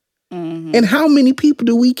truth. Mm-hmm. And how many people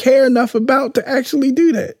do we care enough about to actually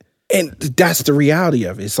do that? And that's the reality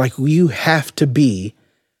of it. It's like you have to be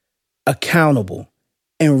accountable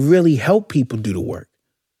and really help people do the work.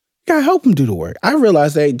 You gotta help them do the work. I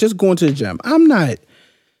realized that just going to the gym, I'm not,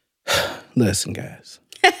 listen, guys.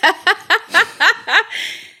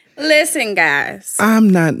 Listen, guys.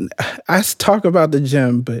 I talk about the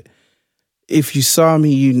gym, but if you saw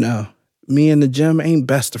me, you know, me and the gym ain't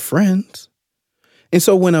best of friends. And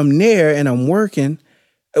so when I'm there and I'm working,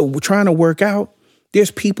 trying to work out,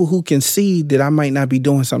 there's people who can see that I might not be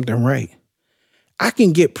doing something right. I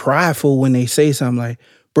can get prideful when they say something like,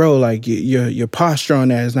 bro, like your posture on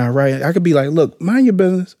that is not right. I could be like, look, mind your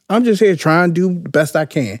business. I'm just here trying to do the best I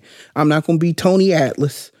can. I'm not going to be Tony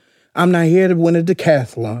Atlas. I'm not here to win a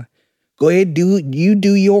decathlon. Go ahead, do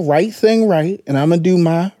your right thing right, and I'm going to do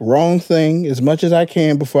my wrong thing as much as I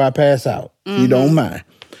can before I pass out. Mm-hmm. You don't mind.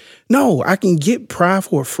 No, I can get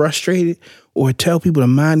prideful or frustrated or tell people to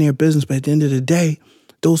mind their business, but at the end of the day,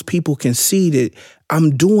 those people can see that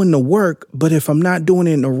I'm doing the work, but if I'm not doing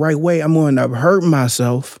it in the right way, I'm going to end up hurting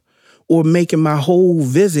myself or making my whole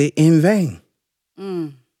visit in vain.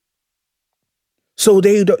 Mm. So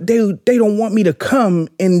they don't want me to come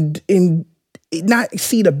and not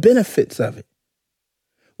see the benefits of it.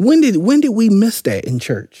 When did we miss that in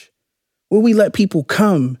church? Where we let people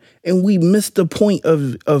come and we miss the point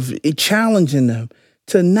of it challenging them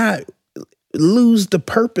to not lose the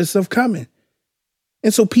purpose of coming.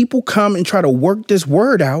 And so people come and try to work this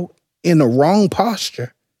word out in the wrong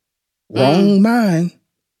posture, wrong mind,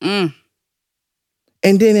 and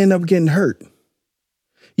then end up getting hurt.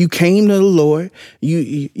 You came to the Lord.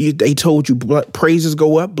 They told you praises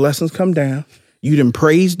go up, blessings come down. You done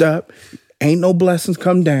praised up. Ain't no blessings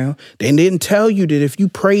come down. They didn't tell you that if you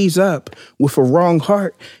praise up with a wrong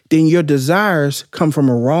heart, then your desires come from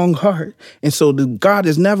a wrong heart. And so God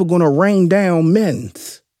is never going to rain down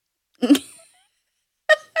men's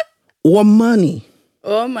or money.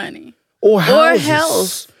 Or money. Or houses. Or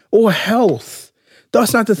health. Or health.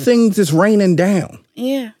 That's not the things that's raining down.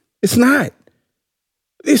 Yeah. It's not.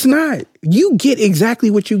 It's not. You get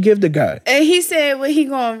exactly what you give to God. And he said what he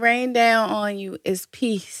going to rain down on you is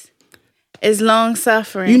peace. It's long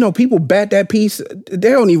suffering. You know, people bat that peace.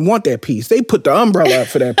 They don't even want that peace. They put the umbrella up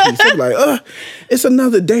for that peace. They're like, it's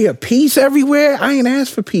another day of peace everywhere. I ain't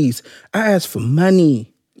asked for peace. I asked for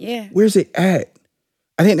money. Yeah. Where's it at?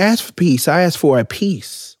 I didn't ask for peace. I asked for a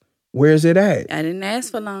peace. Where's it at? I didn't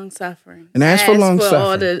ask for long suffering. And I asked for long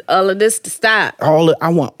suffering. All of this to stop. I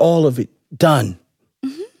want all of it done.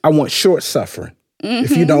 Mm-hmm. I want short suffering. Mm-hmm.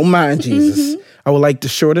 If you don't mind, Jesus. Mm-hmm. I would like the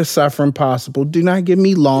shortest suffering possible. Do not give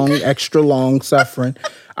me long, extra long suffering.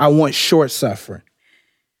 I want short suffering.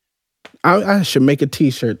 I should make a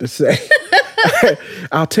T-shirt to say,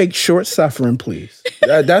 I'll take short suffering, please.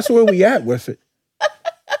 That's where we at with it.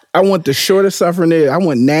 I want the shortest suffering there. I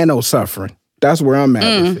want nano suffering. That's where I'm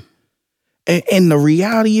at with it. And the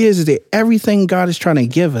reality is that everything God is trying to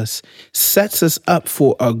give us sets us up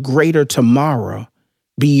for a greater tomorrow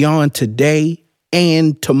beyond today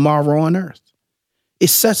and tomorrow on earth. It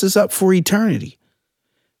sets us up for eternity.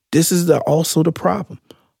 This is also the problem.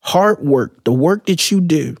 Hard work, the work that you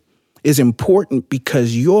do, is important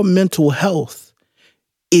because your mental health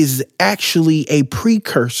is actually a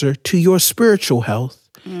precursor to your spiritual health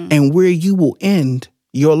and where you will end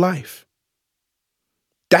your life.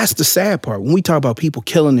 That's the sad part. When we talk about people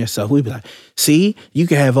killing themselves, we be like, see, you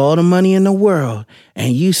can have all the money in the world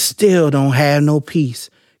and you still don't have no peace.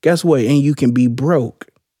 Guess what? And you can be broke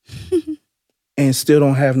and still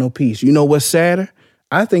don't have no peace. You know what's sadder?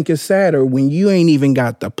 I think it's sadder when you ain't even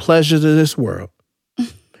got the pleasures of this world,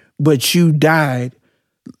 but you died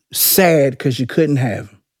sad because you couldn't have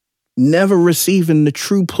them, never receiving the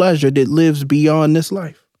true pleasure that lives beyond this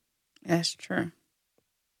life. That's true.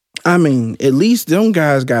 I mean, at least them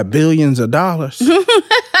guys got billions of dollars.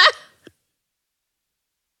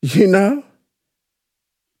 You know?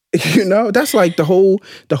 You know, that's like the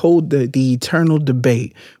eternal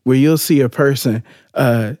debate where you'll see a person,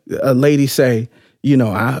 a lady say, you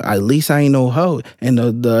know, at least I ain't no hoe. And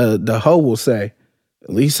the hoe will say, at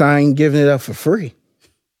least I ain't giving it up for free.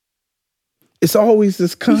 It's always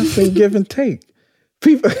this constant give and take.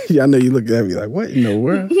 People, I know you look at me like, what in the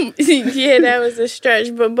world? Yeah, that was a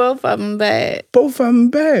stretch, but both of them bad. Both of them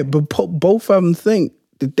bad, but both of them think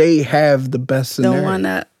that they have the best scenario. The one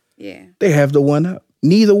up, yeah. They have the one up.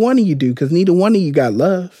 Neither one of you do, because neither one of you got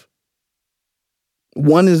love.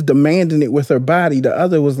 One is demanding it with her body. The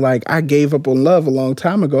other was like, I gave up on love a long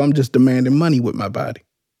time ago. I'm just demanding money with my body.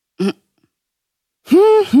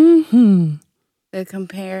 The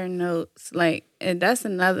compare notes, like, and that's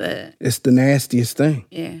another. It's the nastiest thing.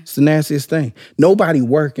 Yeah. It's the nastiest thing. Nobody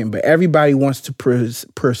working, but everybody wants to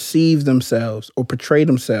perceive themselves or portray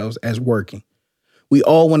themselves as working. We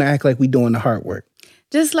all want to act like we're doing the hard work.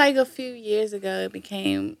 Just like a few years ago, it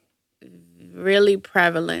became really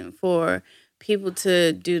prevalent for people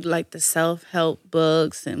to do like the self-help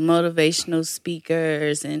books and motivational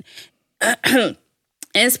speakers and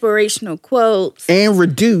inspirational quotes. And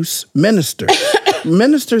reduce ministers.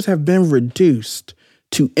 Ministers have been reduced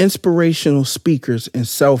to inspirational speakers and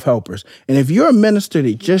self-helpers. And if you're a minister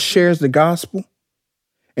that just shares the gospel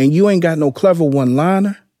and you ain't got no clever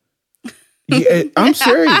one-liner, I'm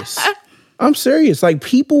serious. I'm serious. Like,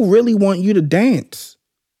 people really want you to dance.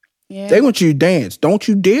 Yeah. They want you to dance. Don't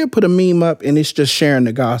you dare put a meme up and it's just sharing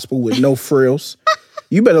the gospel with no frills.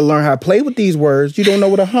 You better learn how to play with these words. You don't know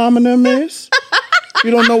what a homonym is? You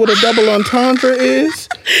don't know what a double entendre is?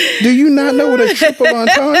 Do you not know what a triple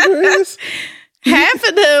entendre is? Half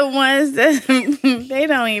of the ones that they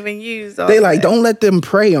don't even use. They like, don't let them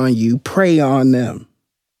prey on you. Prey on them.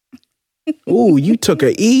 Ooh, you took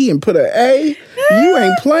an E and put an A. You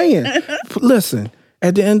ain't playing. Listen,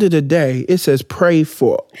 at the end of the day, it says pray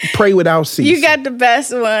without ceasing. You got the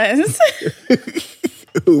best ones.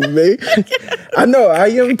 Who, me? I know I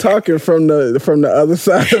am talking from the other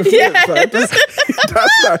side of it.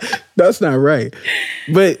 That's not right.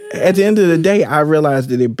 But at the end of the day, I realized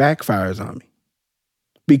that it backfires on me.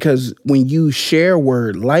 Because when you share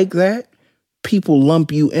word like that, people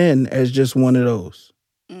lump you in as just one of those.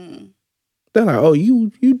 They're like, oh,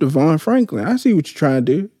 you Devon Franklin. I see what you're trying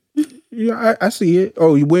to do. Yeah, I see it.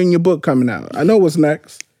 Oh, when your book coming out? I know what's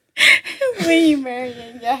next. When you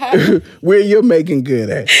marrying your house. Where you're making good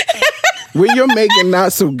at. Where you're making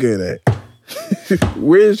not so good at.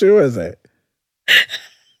 Where's yours at?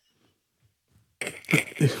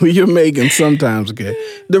 Where you're making sometimes good.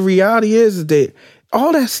 The reality is that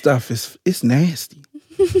all that stuff it's nasty.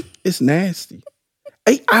 It's nasty.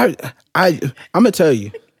 I'm gonna tell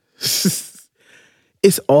you.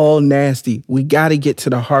 It's all nasty. We got to get to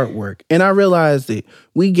the heart work. And I realize that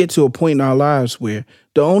we get to a point in our lives where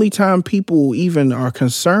the only time people even are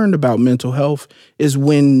concerned about mental health is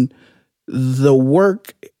when the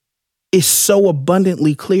work is so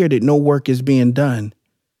abundantly clear that no work is being done.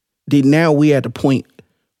 That now we at the point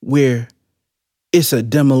where it's a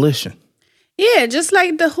demolition. Yeah, just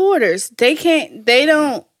like the hoarders. They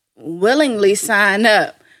don't willingly sign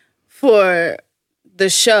up for the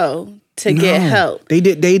show to get help.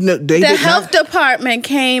 The health department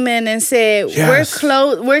came in and said, yes,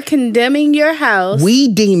 we're condemning your house. We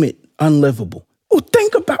deem it unlivable. Oh,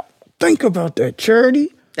 think about that,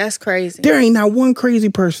 Charity. That's crazy. There ain't not one crazy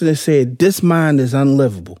person that said this mind is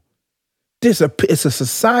unlivable. It's a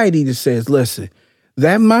society that says, listen,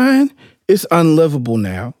 that mind is unlivable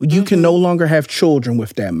now. You can no longer have children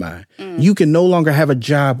with that mind. You can no longer have a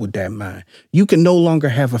job with that mind. You can no longer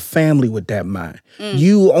have a family with that mind.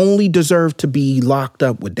 You only deserve to be locked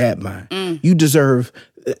up with that mind. You deserve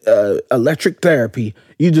electric therapy.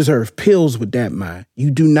 You deserve pills with that mind. You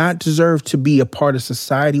do not deserve to be a part of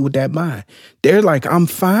society with that mind. They're like, I'm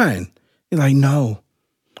fine. You're like, no.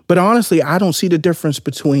 But honestly, I don't see the difference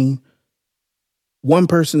between one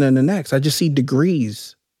person and the next. I just see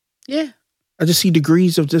degrees. Yeah. I just see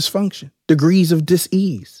degrees of dysfunction, degrees of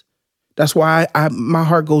dis-ease. That's why my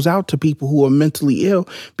heart goes out to people who are mentally ill,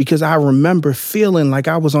 because I remember feeling like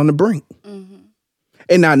I was on the brink.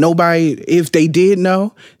 And now nobody, if they did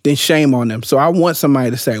know, then shame on them. So I want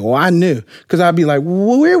somebody to say, well, I knew. Because I'd be like,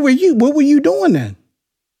 well, where were you? What were you doing then?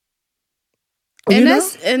 And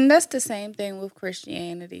that's the same thing with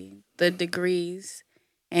Christianity, the degrees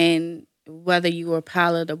and whether you are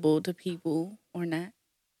palatable to people or not.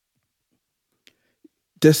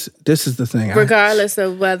 This is the thing. Regardless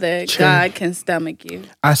of whether God can stomach you.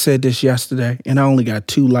 I said this yesterday, and I only got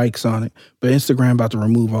 2 likes on it, but Instagram about to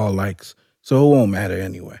remove all likes, so it won't matter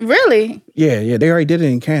anyway. Really? Yeah, they already did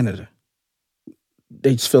it in Canada.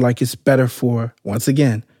 They just feel like it's better for, once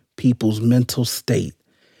again, people's mental state.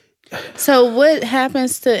 So what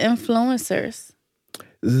happens to influencers?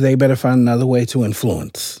 They better find another way to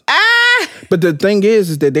influence. But the thing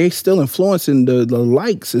is that they still influencing. The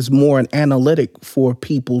likes is more an analytic for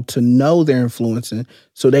people to know they're influencing,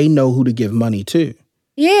 so they know who to give money to.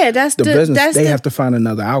 Yeah, that's the business. They have to find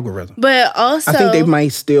another algorithm. But also, I think they might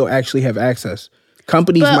still actually have access.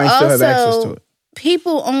 Companies might still have access to it.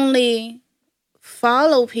 People only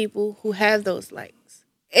follow people who have those likes.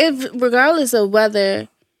 Regardless of whether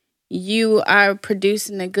you are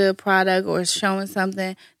producing a good product or showing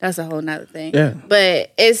something, that's a whole nother thing. Yeah.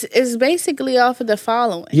 But it's basically off of the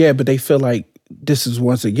following. Yeah, but they feel like this is,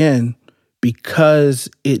 once again, because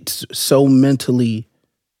it's so mentally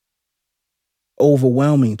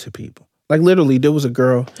overwhelming to people. Like literally, there was a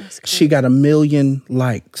girl, she got 1 million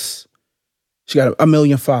likes. She got 1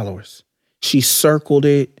 million followers. She circled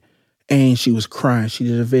it and she was crying. She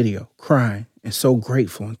did a video crying and so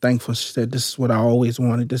grateful and thankful. She said, this is what I always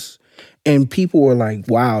wanted. And people were like,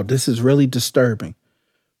 wow, this is really disturbing.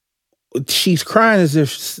 She's crying as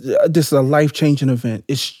if this is a life-changing event.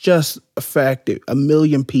 It's just a fact that 1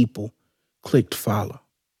 million people clicked follow.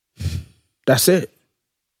 That's it.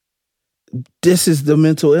 This is the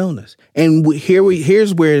mental illness. And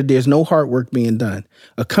here's where there's no hard work being done.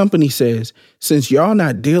 A company says, since y'all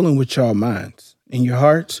not dealing with y'all minds and your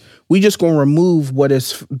hearts, we just going to remove what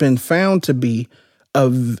has been found to be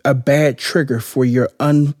a bad trigger for your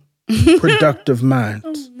unproductive minds.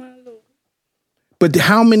 Oh, my Lord. But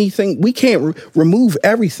how many things, we can't remove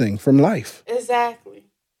everything from life. Exactly.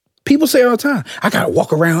 People say all the time, I got to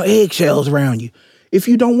walk around eggshells around you. If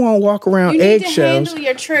you don't want to walk around eggshells, you need to handle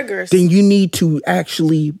your triggers. Then you need to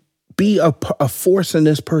actually be a force in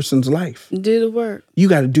this person's life. Do the work. You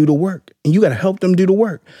got to do the work, and you got to help them do the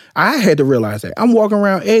work. I had to realize that. I'm walking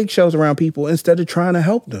around eggshells around people instead of trying to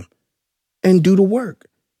help them and do the work.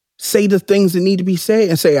 Say the things that need to be said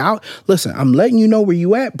and say, listen, I'm letting you know where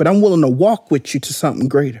you at, but I'm willing to walk with you to something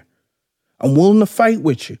greater. I'm willing to fight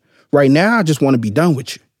with you. Right now, I just want to be done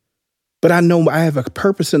with you. But I know I have a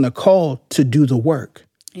purpose and a call to do the work.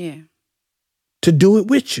 Yeah. To do it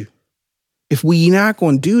with you. If we not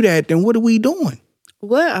going to do that, then what are we doing?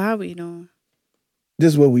 What are we doing?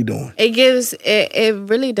 This is what we doing. It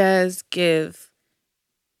really does give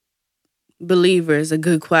believers a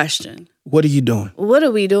good question. What are you doing? What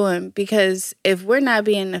are we doing? Because if we're not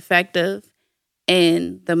being effective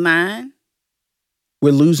in the mind,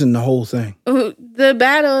 we're losing the whole thing. The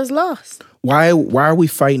battle is lost. Why are we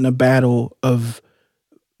fighting a battle of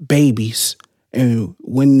babies and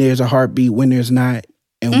when there's a heartbeat, when there's not,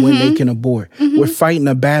 and when they can abort? We're fighting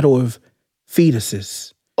a battle of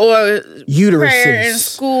fetuses. Or uteruses. Prayer in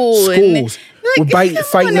schools. We're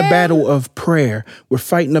fighting a battle of prayer. We're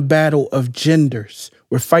fighting a battle of genders.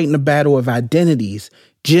 We're fighting a battle of identities.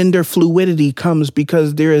 Gender fluidity comes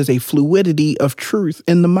because there is a fluidity of truth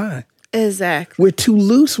in the mind. Exactly. We're too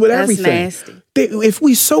loose with everything. That's nasty. If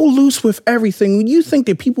we so loose with everything, you think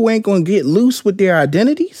that people ain't going to get loose with their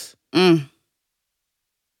identities?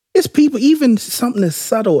 It's people, even something as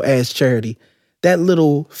subtle as Charity, that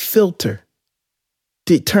little filter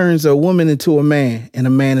that turns a woman into a man and a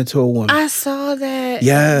man into a woman. I saw that.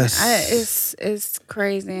 Yes. It's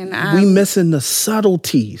crazy. And we missing the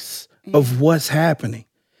subtleties of what's happening.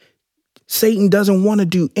 Satan doesn't want to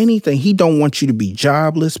do anything. He don't want you to be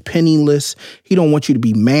jobless, penniless. He don't want you to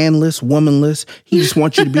be manless, womanless. He just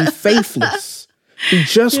wants you to be faithless. He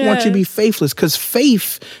just wants you to be faithless because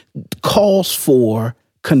faith calls for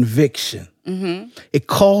conviction. It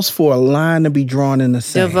calls for a line to be drawn in the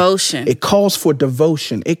sand. Devotion. It calls for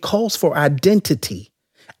devotion. It calls for identity.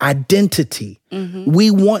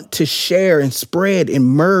 We want to share and spread and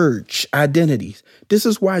merge identities. This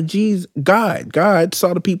is why God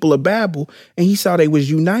saw the people of Babel and he saw they was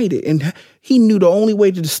united. And he knew the only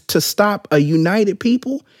way to stop a united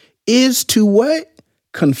people is to what?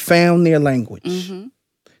 Confound their language.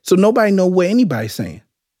 So nobody know what anybody's saying.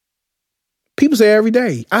 People say every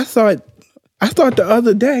day. I thought the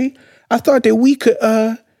other day, I thought we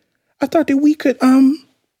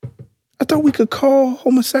could call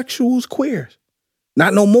homosexuals queers.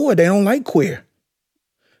 Not no more. They don't like queer.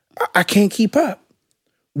 I can't keep up.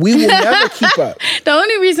 We will never keep up. The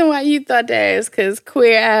only reason why you thought that is because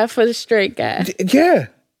queer eye for the straight guy. Yeah.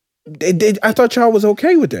 I thought y'all was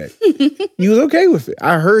okay with that. You was okay with it.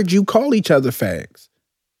 I heard you call each other fags.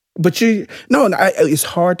 But it's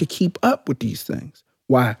hard to keep up with these things.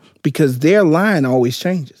 Why? Because their line always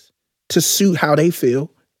changes to suit how they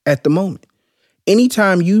feel at the moment.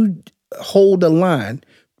 Anytime you hold a line,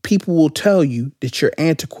 people will tell you that you're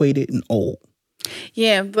antiquated and old.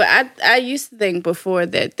 Yeah, but I used to think before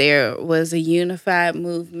that there was a unified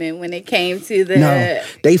movement when it came to the... No,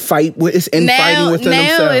 they fight. It's infighting within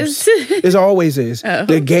themselves. It always is. Oh.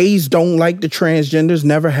 The gays don't like the transgenders,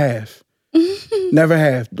 never have. Never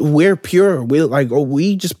have. We're pure.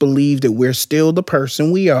 We just believe that we're still the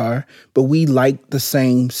person we are, but we like the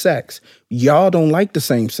same sex. Y'all don't like the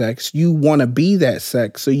same sex. You want to be that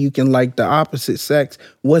sex so you can like the opposite sex.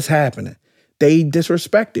 What's happening? They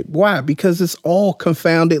disrespect it. Why? Because it's all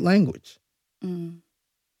confounded language. And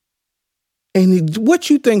what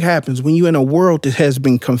you think happens when you're in a world that has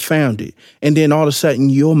been confounded and then all of a sudden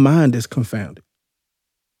your mind is confounded?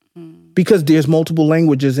 Because there's multiple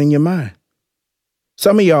languages in your mind.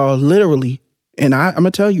 Some of y'all literally, and I'm going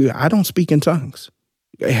to tell you, I don't speak in tongues.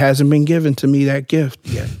 It hasn't been given to me that gift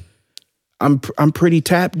yet. I'm pretty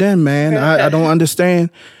tapped in, man. I don't understand,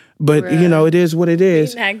 but it is what it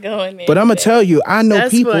is. You're not going there. But I'm going to tell you, I know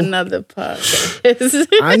That's people. That's for another podcast.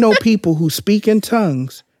 I know people who speak in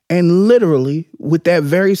tongues and literally with that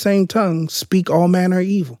very same tongue speak all manner of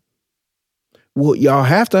evil. What y'all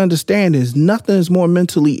have to understand is nothing is more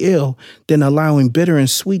mentally ill than allowing bitter and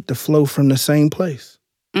sweet to flow from the same place.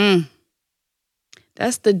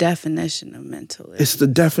 That's the definition of mental illness. It's the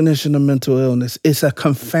definition of mental illness. It's a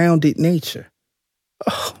confounded nature.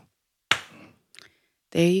 Oh.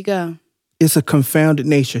 There you go. It's a confounded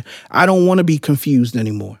nature. I don't want to be confused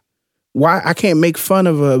anymore. Why? I can't make fun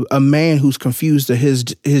of a man who's confused to his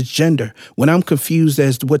gender when I'm confused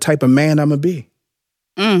as to what type of man I'm going to be.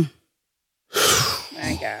 My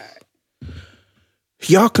God.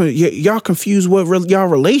 Y'all confuse what y'all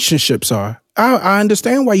relationships are. I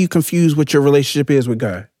understand why you confuse what your relationship is with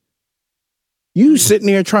God. You sitting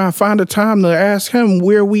there trying to find a time to ask him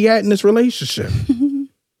where we at in this relationship.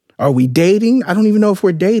 Are we dating? I don't even know if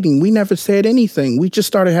we're dating. We never said anything. We just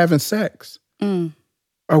started having sex.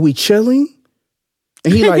 Are we chilling?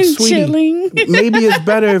 And he like, sweetie, maybe it's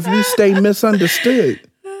better if we stay misunderstood.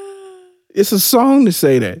 It's a song to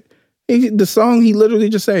say that. The song, he literally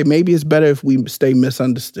just say, maybe it's better if we stay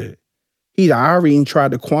misunderstood. I already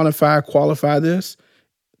tried to qualify this.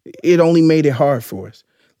 It only made it hard for us.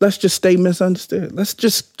 Let's just stay misunderstood. Let's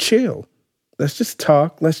just chill. Let's just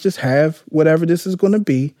talk. Let's just have whatever this is going to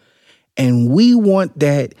be. And we want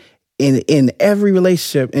that in every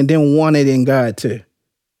relationship, and then want it in God too.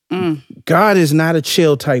 God is not a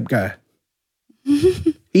chill type guy.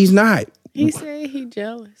 He's not. He said he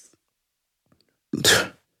jealous.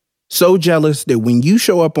 So jealous that when you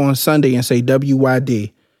show up on Sunday and say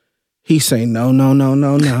WYD, he's saying, no.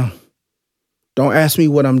 Don't ask me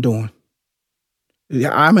what I'm doing.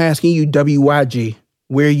 I'm asking you, WYG,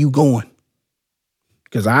 where are you going?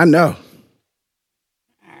 Because I know.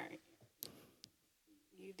 All right.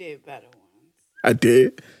 You did better ones. I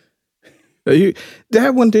did.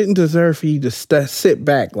 That one didn't deserve for you to sit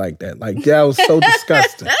back like that. Like, that was so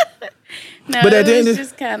disgusting. No, but it was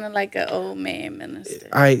just kind of like an old man minister.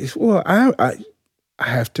 I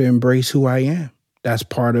have to embrace who I am. That's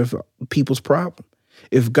part of people's problem.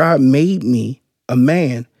 If God made me a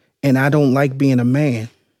man and I don't like being a man,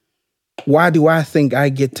 why do I think I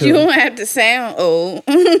get to... You don't have to sound old.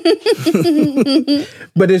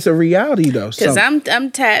 But it's a reality, though. Because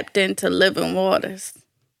I'm tapped into living waters.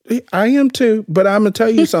 I am too, but I'm going to tell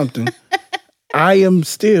you something. I am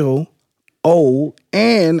still old,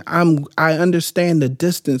 and I understand the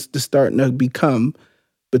distance that's starting to become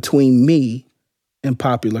between me and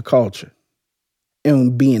popular culture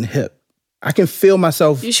and being hip. I can feel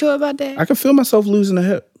myself... You sure about that? I can feel myself losing a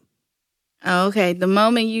hip. Oh, okay. The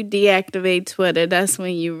moment you deactivate Twitter, that's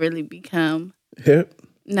when you really become... Hip?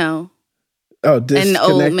 No. Oh, an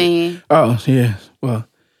old man. Oh, yeah. Well,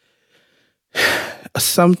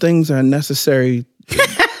 some things are necessary.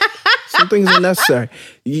 Some things are necessary.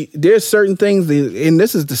 There's certain things, and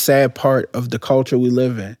this is the sad part of the culture we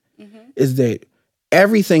live in, is that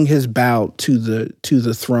everything has bowed to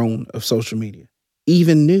the throne of social media,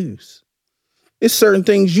 even news. It's certain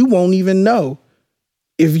things you won't even know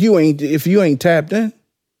if you ain't tapped in.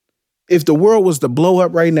 If the world was to blow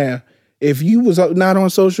up right now, if you was not on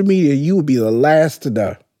social media, you would be the last to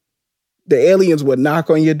know. The aliens would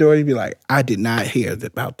knock on your door and be like, I did not hear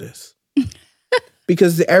about this.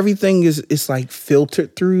 Because everything is like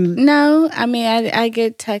filtered through. No, I mean, I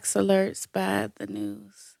get text alerts by the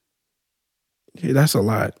news. Yeah, that's a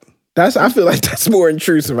lot. I feel like that's more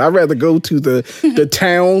intrusive. I'd rather go to the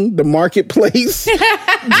town, the marketplace.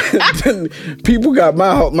 People got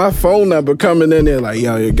my phone number coming in there like,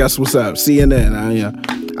 yo, guess what's up?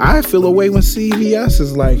 CNN. I feel a way when CVS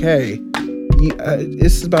is like, hey,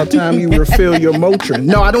 it's about time you refill your Motrin.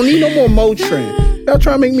 No, I don't need no more Motrin. Y'all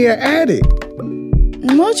trying to make me an addict.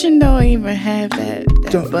 Motrin don't even have that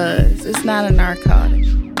buzz. It's not a narcotic.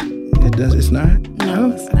 It does. It's not?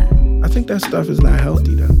 No, it's not. I think that stuff is not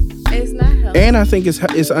healthy, though. It's not healthy. And I think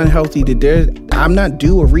it's unhealthy that I'm not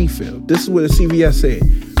due a refill. This is what the CVS said.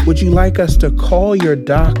 Would you like us to call your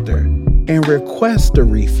doctor and request a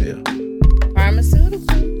refill?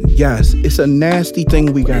 Pharmaceutical? Yes. It's a nasty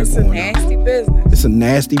thing we got going on. It's a nasty business. It's a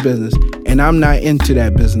nasty business. And I'm not into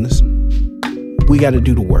that business. We got to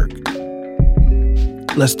do the work.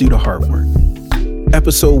 Let's do the hard work.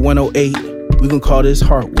 Episode 108. We're going to call this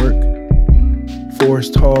Hard Work.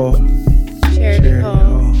 Forrest Hall. Charity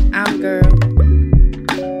Hall. I'm girl.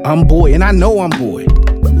 I'm boy. And I know I'm boy.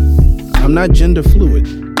 I'm not gender fluid.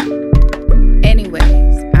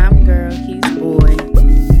 Anyways, I'm girl. He's boy.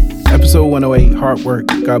 Episode 108. Hard Work.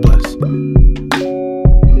 God bless.